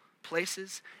 people,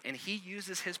 places, and he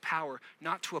uses his power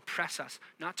not to oppress us,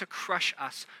 not to crush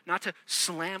us, not to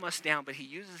slam us down, but he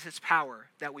uses his power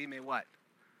that we may what?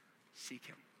 Seek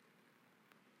him.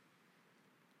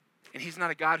 And he's not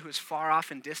a God who is far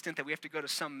off and distant, that we have to go to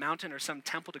some mountain or some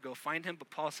temple to go find him, but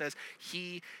Paul says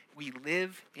we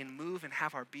live and move and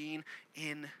have our being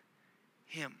in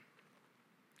him.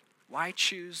 Why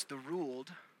choose the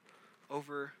ruled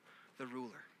over the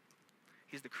ruler?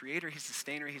 He's the creator, he's the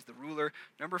sustainer, he's the ruler.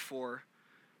 Number 4,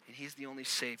 and he's the only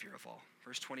savior of all.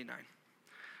 Verse 29.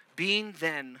 Being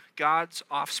then God's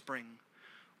offspring,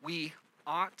 we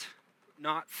ought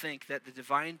not think that the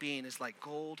divine being is like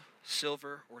gold,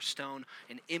 silver, or stone,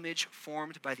 an image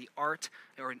formed by the art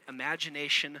or an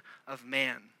imagination of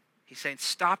man. He's saying,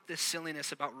 stop this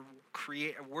silliness about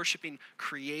worshiping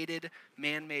created,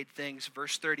 man-made things.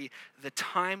 Verse 30, the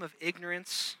time of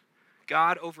ignorance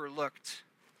God overlooked,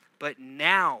 but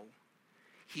now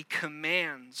he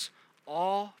commands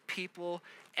all people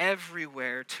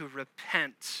everywhere to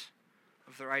repent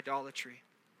of their idolatry,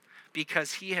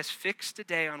 because he has fixed a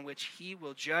day on which he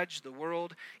will judge the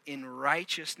world in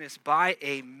righteousness by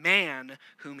a man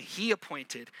whom he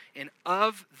appointed. And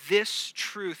of this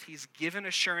truth he's given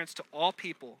assurance to all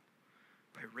people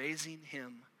by raising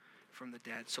him from the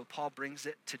dead. So Paul brings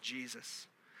it to Jesus.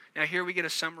 Now here we get a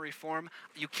summary form.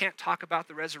 You can't talk about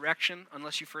the resurrection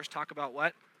unless you first talk about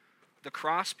what? The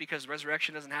cross, because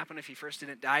resurrection doesn't happen if he first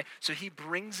didn't die. So he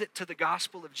brings it to the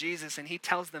gospel of Jesus and he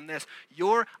tells them this: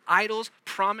 your idols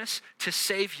promise to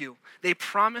save you. They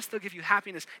promise they'll give you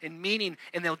happiness and meaning,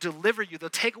 and they'll deliver you.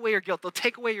 They'll take away your guilt. They'll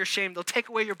take away your shame. They'll take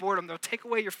away your boredom. They'll take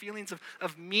away your feelings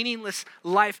of meaningless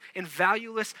life and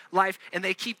valueless life, and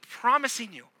they keep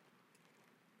promising you.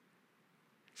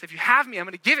 So if you have me, I'm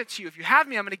going to give it to you. If you have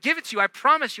me, I'm going to give it to you. I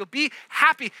promise you'll be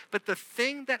happy. But the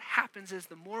thing that happens is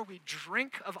the more we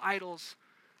drink of idols,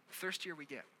 the thirstier we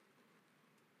get.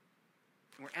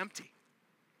 And we're empty.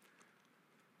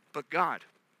 But God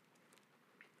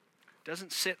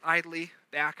doesn't sit idly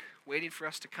back waiting for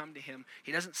us to come to him.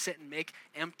 He doesn't sit and make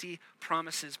empty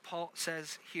promises. Paul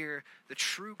says here, the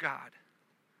true God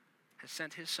has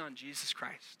sent his son, Jesus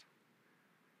Christ,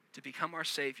 to become our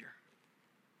Savior,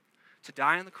 to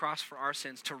die on the cross for our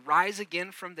sins, to rise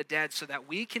again from the dead so that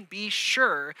we can be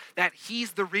sure that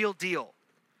he's the real deal.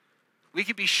 We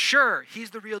can be sure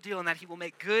he's the real deal and that he will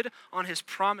make good on his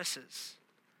promises.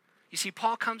 You see,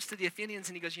 Paul comes to the Athenians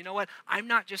and he goes, you know what? I'm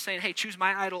not just saying, hey, choose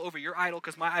my idol over your idol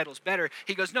because my idol's better.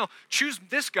 He goes, no, choose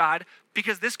this God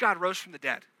because this God rose from the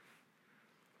dead.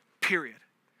 Period.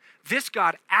 This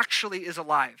God actually is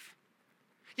alive.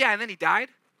 Yeah, and then he died,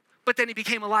 but then he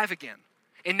became alive again.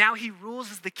 And now he rules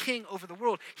as the king over the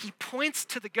world. He points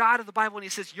to the God of the Bible and he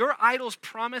says, your idols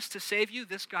promise to save you.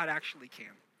 This God actually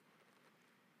can.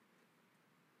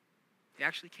 He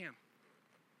actually can.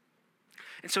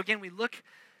 And so again, we look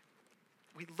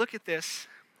at this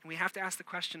and we have to ask the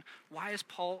question, why is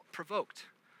Paul provoked?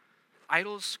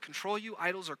 Idols control you.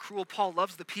 Idols are cruel. Paul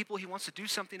loves the people. He wants to do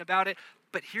something about it.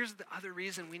 But here's the other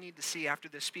reason we need to see after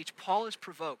this speech. Paul is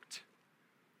provoked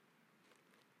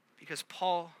because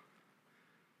Paul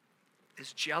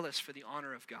is jealous for the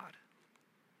honor of God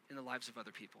in the lives of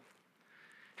other people.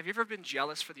 Have you ever been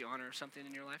jealous for the honor of something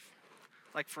in your life?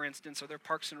 Like, for instance, are there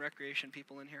Parks and Recreation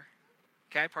people in here?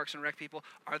 Okay, Parks and Rec people.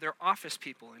 Are there office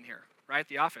people in here? Right,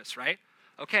 the office, right?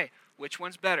 Okay, which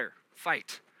one's better?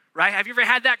 Fight. Right? Have you ever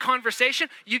had that conversation?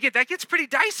 That gets pretty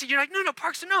dicey. You're like, no,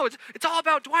 Parks and no, it's all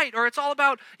about Dwight, or it's all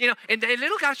about, and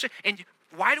little guys. And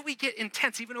why do we get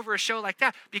intense even over a show like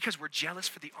that? Because we're jealous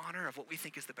for the honor of what we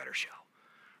think is the better show,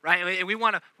 right? And we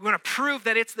want to prove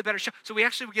that it's the better show. So we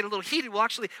get a little heated.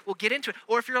 We'll get into it.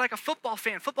 Or if you're like a football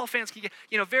fan, football fans can get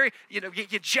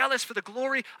get jealous for the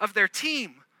glory of their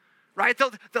team, right?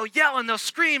 They'll yell and they'll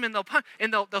scream and they'll punch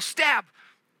and they'll stab.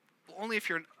 Only if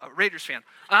you're a Raiders fan.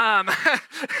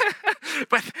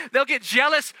 But they'll get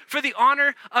jealous for the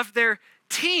honor of their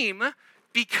team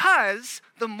because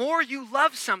the more you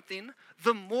love something,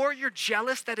 the more you're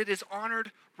jealous that it is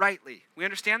honored rightly. We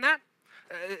understand that?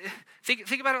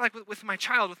 Think about it like with my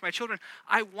children.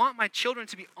 I want my children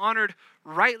to be honored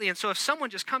rightly. And so if someone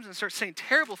just comes and starts saying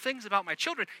terrible things about my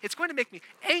children, it's going to make me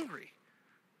angry.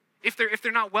 If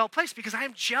they're not well placed, because I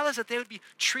am jealous that they would be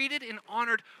treated and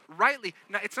honored rightly.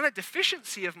 Now, it's not a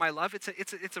deficiency of my love;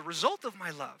 it's a result of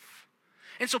my love.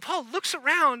 And so Paul looks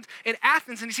around in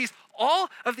Athens and he sees all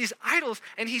of these idols,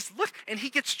 and he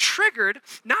gets triggered,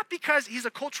 not because he's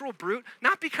a cultural brute,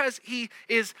 not because he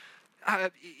is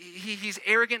he's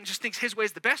arrogant and just thinks his way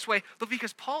is the best way, but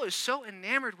because Paul is so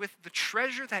enamored with the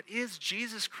treasure that is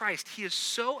Jesus Christ. He is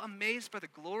so amazed by the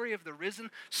glory of the risen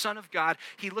Son of God.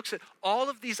 He looks at all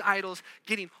of these idols,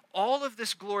 getting all of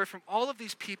this glory from all of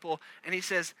these people, and he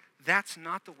says, that's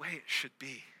not the way it should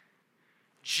be.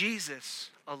 Jesus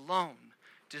alone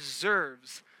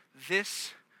deserves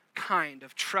this kind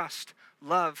of trust,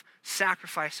 love,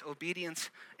 sacrifice, obedience,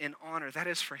 and honor. That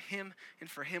is for him and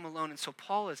for him alone. And so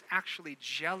Paul is actually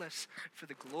jealous for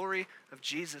the glory of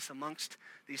Jesus amongst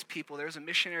these people. There's a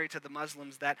missionary to the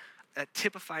Muslims that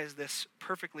typifies this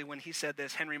perfectly when he said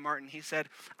this, Henry Martin. He said,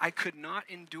 I could not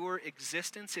endure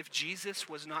existence if Jesus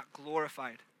was not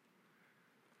glorified.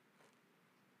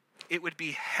 It would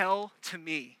be hell to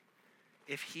me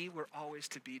if he were always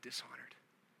to be dishonored.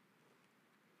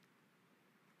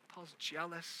 Paul's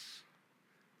jealous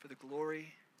for the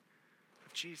glory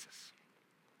of Jesus.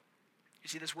 You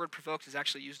see, this word provoked is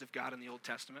actually used of God in the Old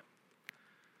Testament.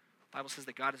 The Bible says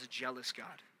that God is a jealous God.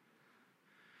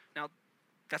 Now,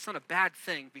 that's not a bad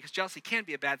thing, because jealousy can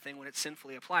be a bad thing when it's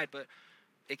sinfully applied, but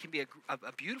it can be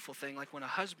a beautiful thing, like when a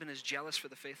husband is jealous for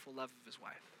the faithful love of his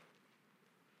wife.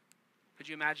 Could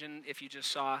you imagine if you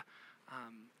just saw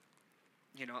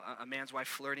a man's wife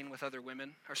flirting with other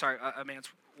women? A man's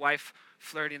wife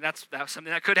flirting. That's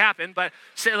something that could happen. But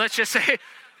let's just say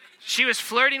she was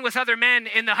flirting with other men,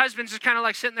 and the husband's just kind of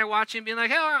like sitting there watching, being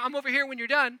like, hey, I'm over here when you're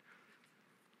done.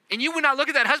 And you would not look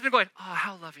at that husband going, oh,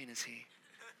 how loving is he?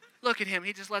 Look at him.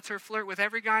 He just lets her flirt with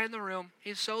every guy in the room.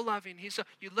 He's so loving.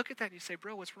 You look at that and you say,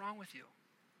 bro, what's wrong with you?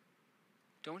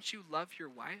 Don't you love your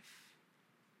wife?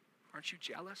 Aren't you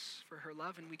jealous for her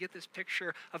love? And we get this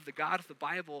picture of the God of the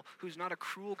Bible who's not a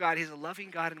cruel God. He's a loving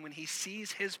God. And when he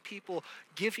sees his people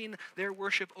giving their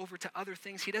worship over to other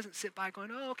things, he doesn't sit by going,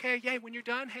 oh, okay, yeah, when you're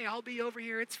done, hey, I'll be over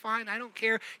here. It's fine. I don't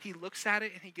care. He looks at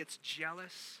it and he gets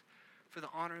jealous for the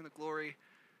honor and the glory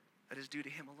that is due to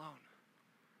him alone.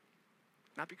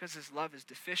 Not because his love is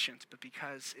deficient, but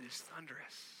because it is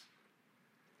thunderous.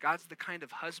 God's the kind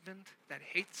of husband that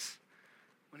hates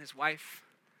when his wife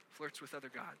flirts with other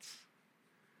gods.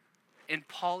 And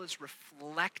Paul is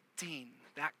reflecting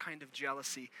that kind of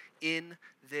jealousy in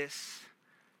this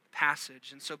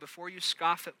passage. And so before you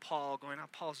scoff at Paul, going, oh,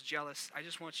 Paul's jealous, I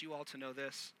just want you all to know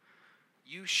this.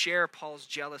 You share Paul's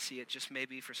jealousy, it just may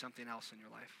be for something else in your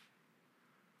life.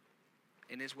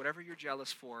 And is whatever you're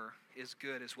jealous for is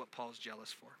good as what Paul's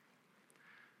jealous for.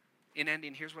 In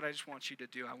ending, here's what I just want you to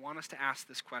do. I want us to ask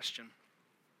this question.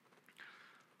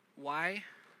 Why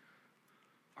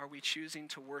are we choosing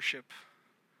to worship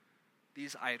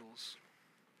these idols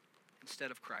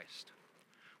instead of Christ?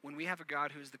 When we have a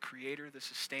God who is the creator, the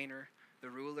sustainer, the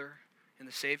ruler, and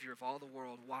the savior of all the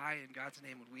world, why in God's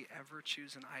name would we ever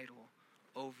choose an idol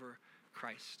over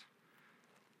Christ?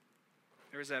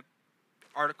 There was an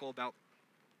article about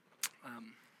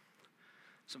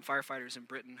some firefighters in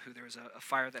Britain who there was a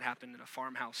fire that happened in a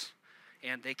farmhouse,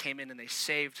 and they came in and they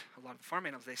saved a lot of the farm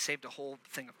animals. They saved a whole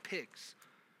thing of pigs,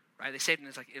 right? They saved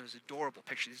them. It was an adorable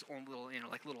picture. These own little,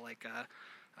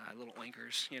 little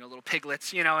oinkers, little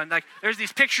piglets, and like there's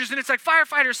these pictures and it's like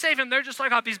firefighters save him. They're just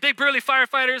like these big burly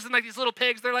firefighters and like these little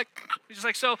pigs. They're like, just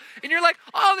like so. And you're like,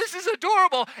 oh, this is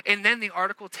adorable. And then the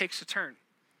article takes a turn.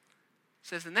 It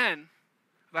says, and then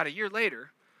about a year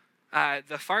later,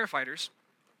 the firefighters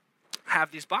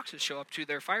have these boxes show up to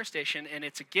their fire station, and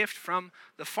it's a gift from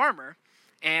the farmer,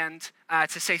 and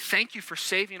to say thank you for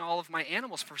saving all of my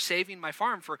animals, for saving my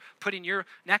farm, for putting your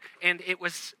neck. And it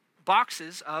was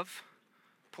boxes of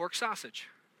pork sausage.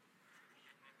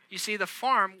 You see, the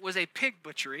farm was a pig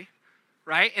butchery,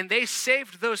 right? And they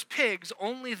saved those pigs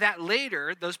only that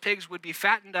later those pigs would be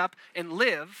fattened up and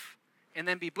live and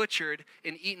then be butchered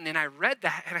and eaten. And I read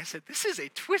that and I said, this is a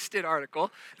twisted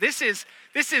article. This is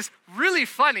really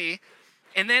funny.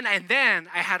 And then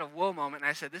I had a whoa moment and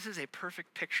I said, this is a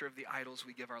perfect picture of the idols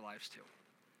we give our lives to.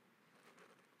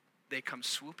 They come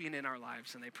swooping in our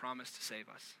lives and they promise to save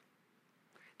us.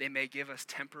 They may give us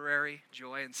temporary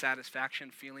joy and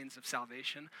satisfaction, feelings of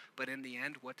salvation, but in the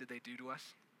end, what did they do to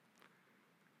us?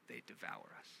 They devour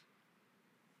us.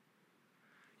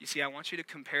 You see, I want you to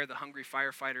compare the hungry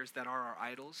firefighters that are our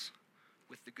idols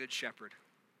with the good shepherd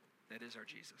that is our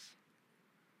Jesus.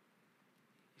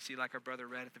 You see, like our brother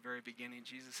read at the very beginning,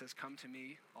 Jesus says, come to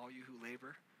me, all you who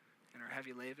labor and are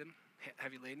heavy laden,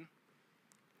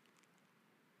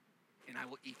 and I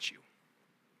will eat you.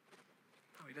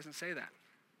 No, he doesn't say that.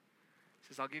 He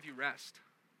says, I'll give you rest.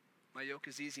 My yoke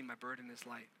is easy, my burden is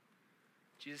light.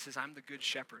 Jesus says, I'm the good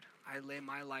shepherd. I lay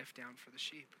my life down for the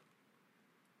sheep.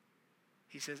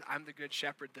 He says, I'm the good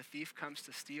shepherd. The thief comes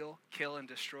to steal, kill, and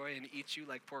destroy and eat you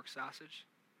like pork sausage.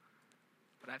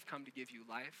 But I've come to give you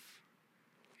life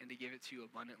and to give it to you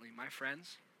abundantly. My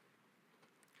friends,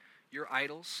 your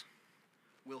idols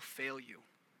will fail you.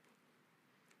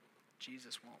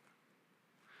 Jesus won't.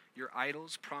 Your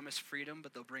idols promise freedom,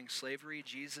 but they'll bring slavery.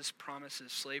 Jesus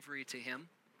promises slavery to him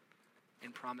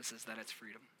and promises that it's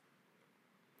freedom.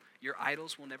 Your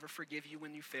idols will never forgive you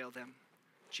when you fail them.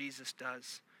 Jesus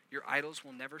does. Your idols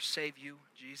will never save you.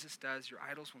 Jesus does. Your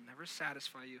idols will never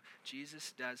satisfy you.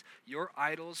 Jesus does. Your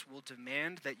idols will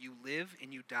demand that you live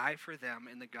and you die for them.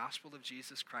 And the gospel of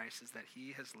Jesus Christ is that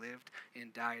he has lived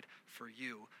and died for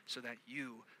you so that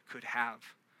you could have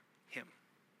him.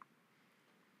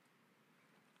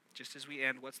 Just as we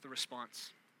end, what's the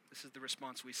response? This is the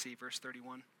response we see, verse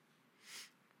 31.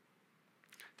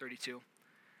 32.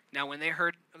 Now when they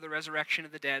heard of the resurrection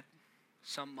of the dead,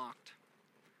 some mocked.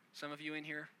 Some of you in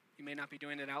here, you may not be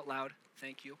doing it out loud,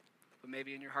 thank you, but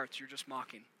maybe in your hearts you're just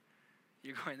mocking.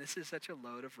 You're going, this is such a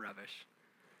load of rubbish.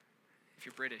 If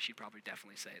you're British, you'd probably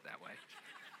definitely say it that way.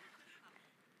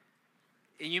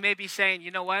 And you may be saying,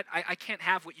 you know what, I can't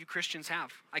have what you Christians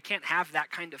have. I can't have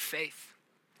that kind of faith.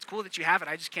 It's cool that you have it,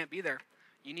 I just can't be there.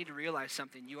 You need to realize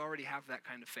something. You already have that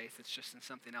kind of faith. It's just in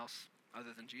something else other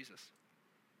than Jesus.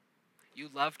 You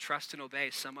love, trust, and obey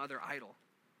some other idol.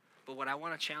 But what I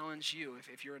want to challenge you,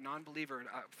 if you're a non-believer,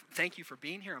 thank you for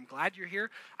being here. I'm glad you're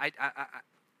here.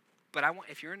 But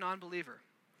if you're a non-believer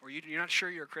or you're not sure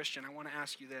you're a Christian, I want to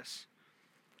ask you this.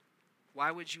 Why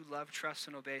would you love, trust,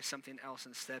 and obey something else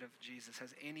instead of Jesus?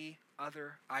 Has any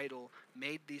other idol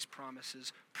made these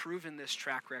promises, proven this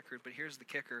track record? But here's the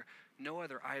kicker. No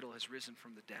other idol has risen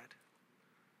from the dead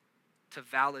to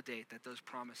validate that those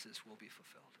promises will be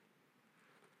fulfilled.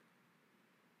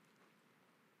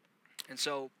 And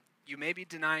so you may be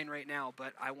denying right now,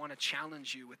 but I want to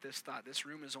challenge you with this thought. This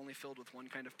room is only filled with one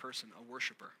kind of person, a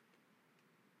worshiper.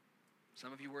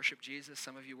 Some of you worship Jesus,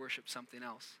 some of you worship something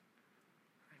else.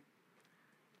 Right?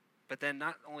 But then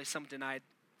not only some denied,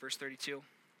 verse 32,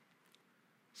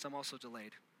 some also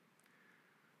delayed.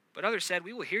 But others said,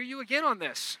 we will hear you again on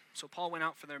this. So Paul went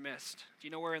out from their midst. Do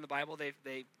you know where in the Bible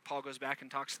Paul goes back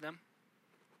and talks to them?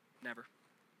 Never.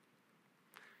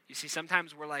 You see,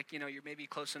 sometimes we're like, you're maybe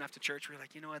close enough to church. We're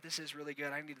like, you know what, this is really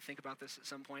good. I need to think about this at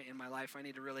some point in my life. I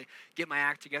need to really get my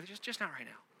act together. Just not right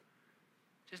now.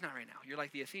 Just not right now. You're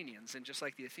like the Athenians, and just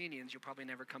like the Athenians, you'll probably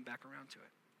never come back around to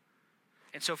it.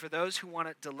 And so for those who want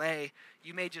to delay,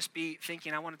 you may just be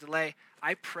thinking, I want to delay.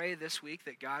 I pray this week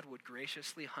that God would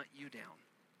graciously hunt you down.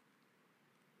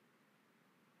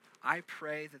 I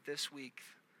pray that this week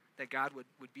that God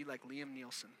would be like Liam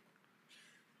Nielsen,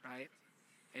 right?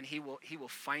 And he will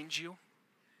find you,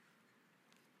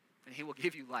 and he will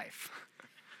give you life.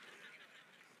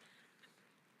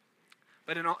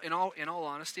 But in all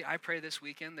honesty, I pray this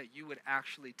weekend that you would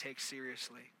actually take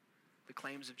seriously the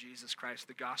claims of Jesus Christ,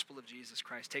 the gospel of Jesus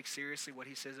Christ. Take seriously what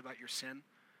he says about your sin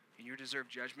and your deserved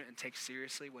judgment, and take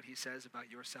seriously what he says about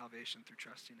your salvation through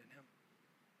trusting in him.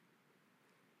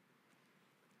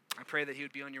 I pray that he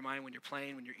would be on your mind when you're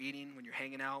playing, when you're eating, when you're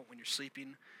hanging out, when you're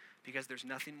sleeping. Because there's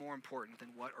nothing more important than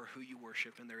what or who you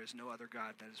worship, and there is no other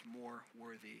God that is more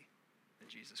worthy than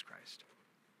Jesus Christ.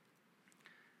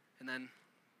 And then,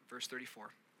 verse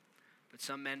 34. But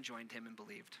some men joined him and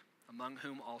believed, among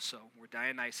whom also were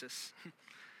Dionysius,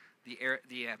 the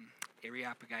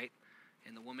Areopagite,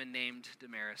 and the woman named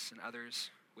Damaris, and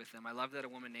others with them. I love that a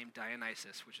woman named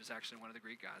Dionysus, which is actually one of the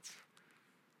Greek gods,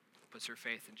 puts her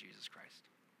faith in Jesus Christ.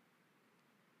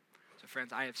 So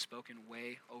friends, I have spoken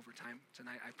way over time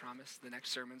tonight. I promise the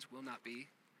next sermons will not be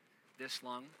this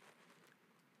long.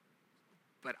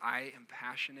 But I am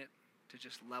passionate to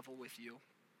just level with you.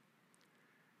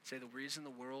 Say the reason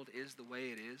the world is the way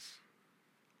it is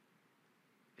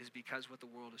because what the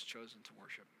world has chosen to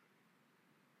worship.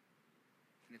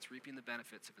 And it's reaping the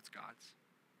benefits of its gods.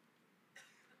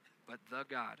 But the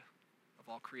God of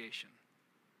all creation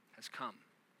has come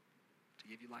to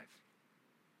give you life.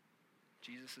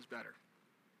 Jesus is better.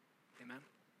 Amen?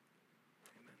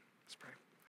 Amen. Let's pray.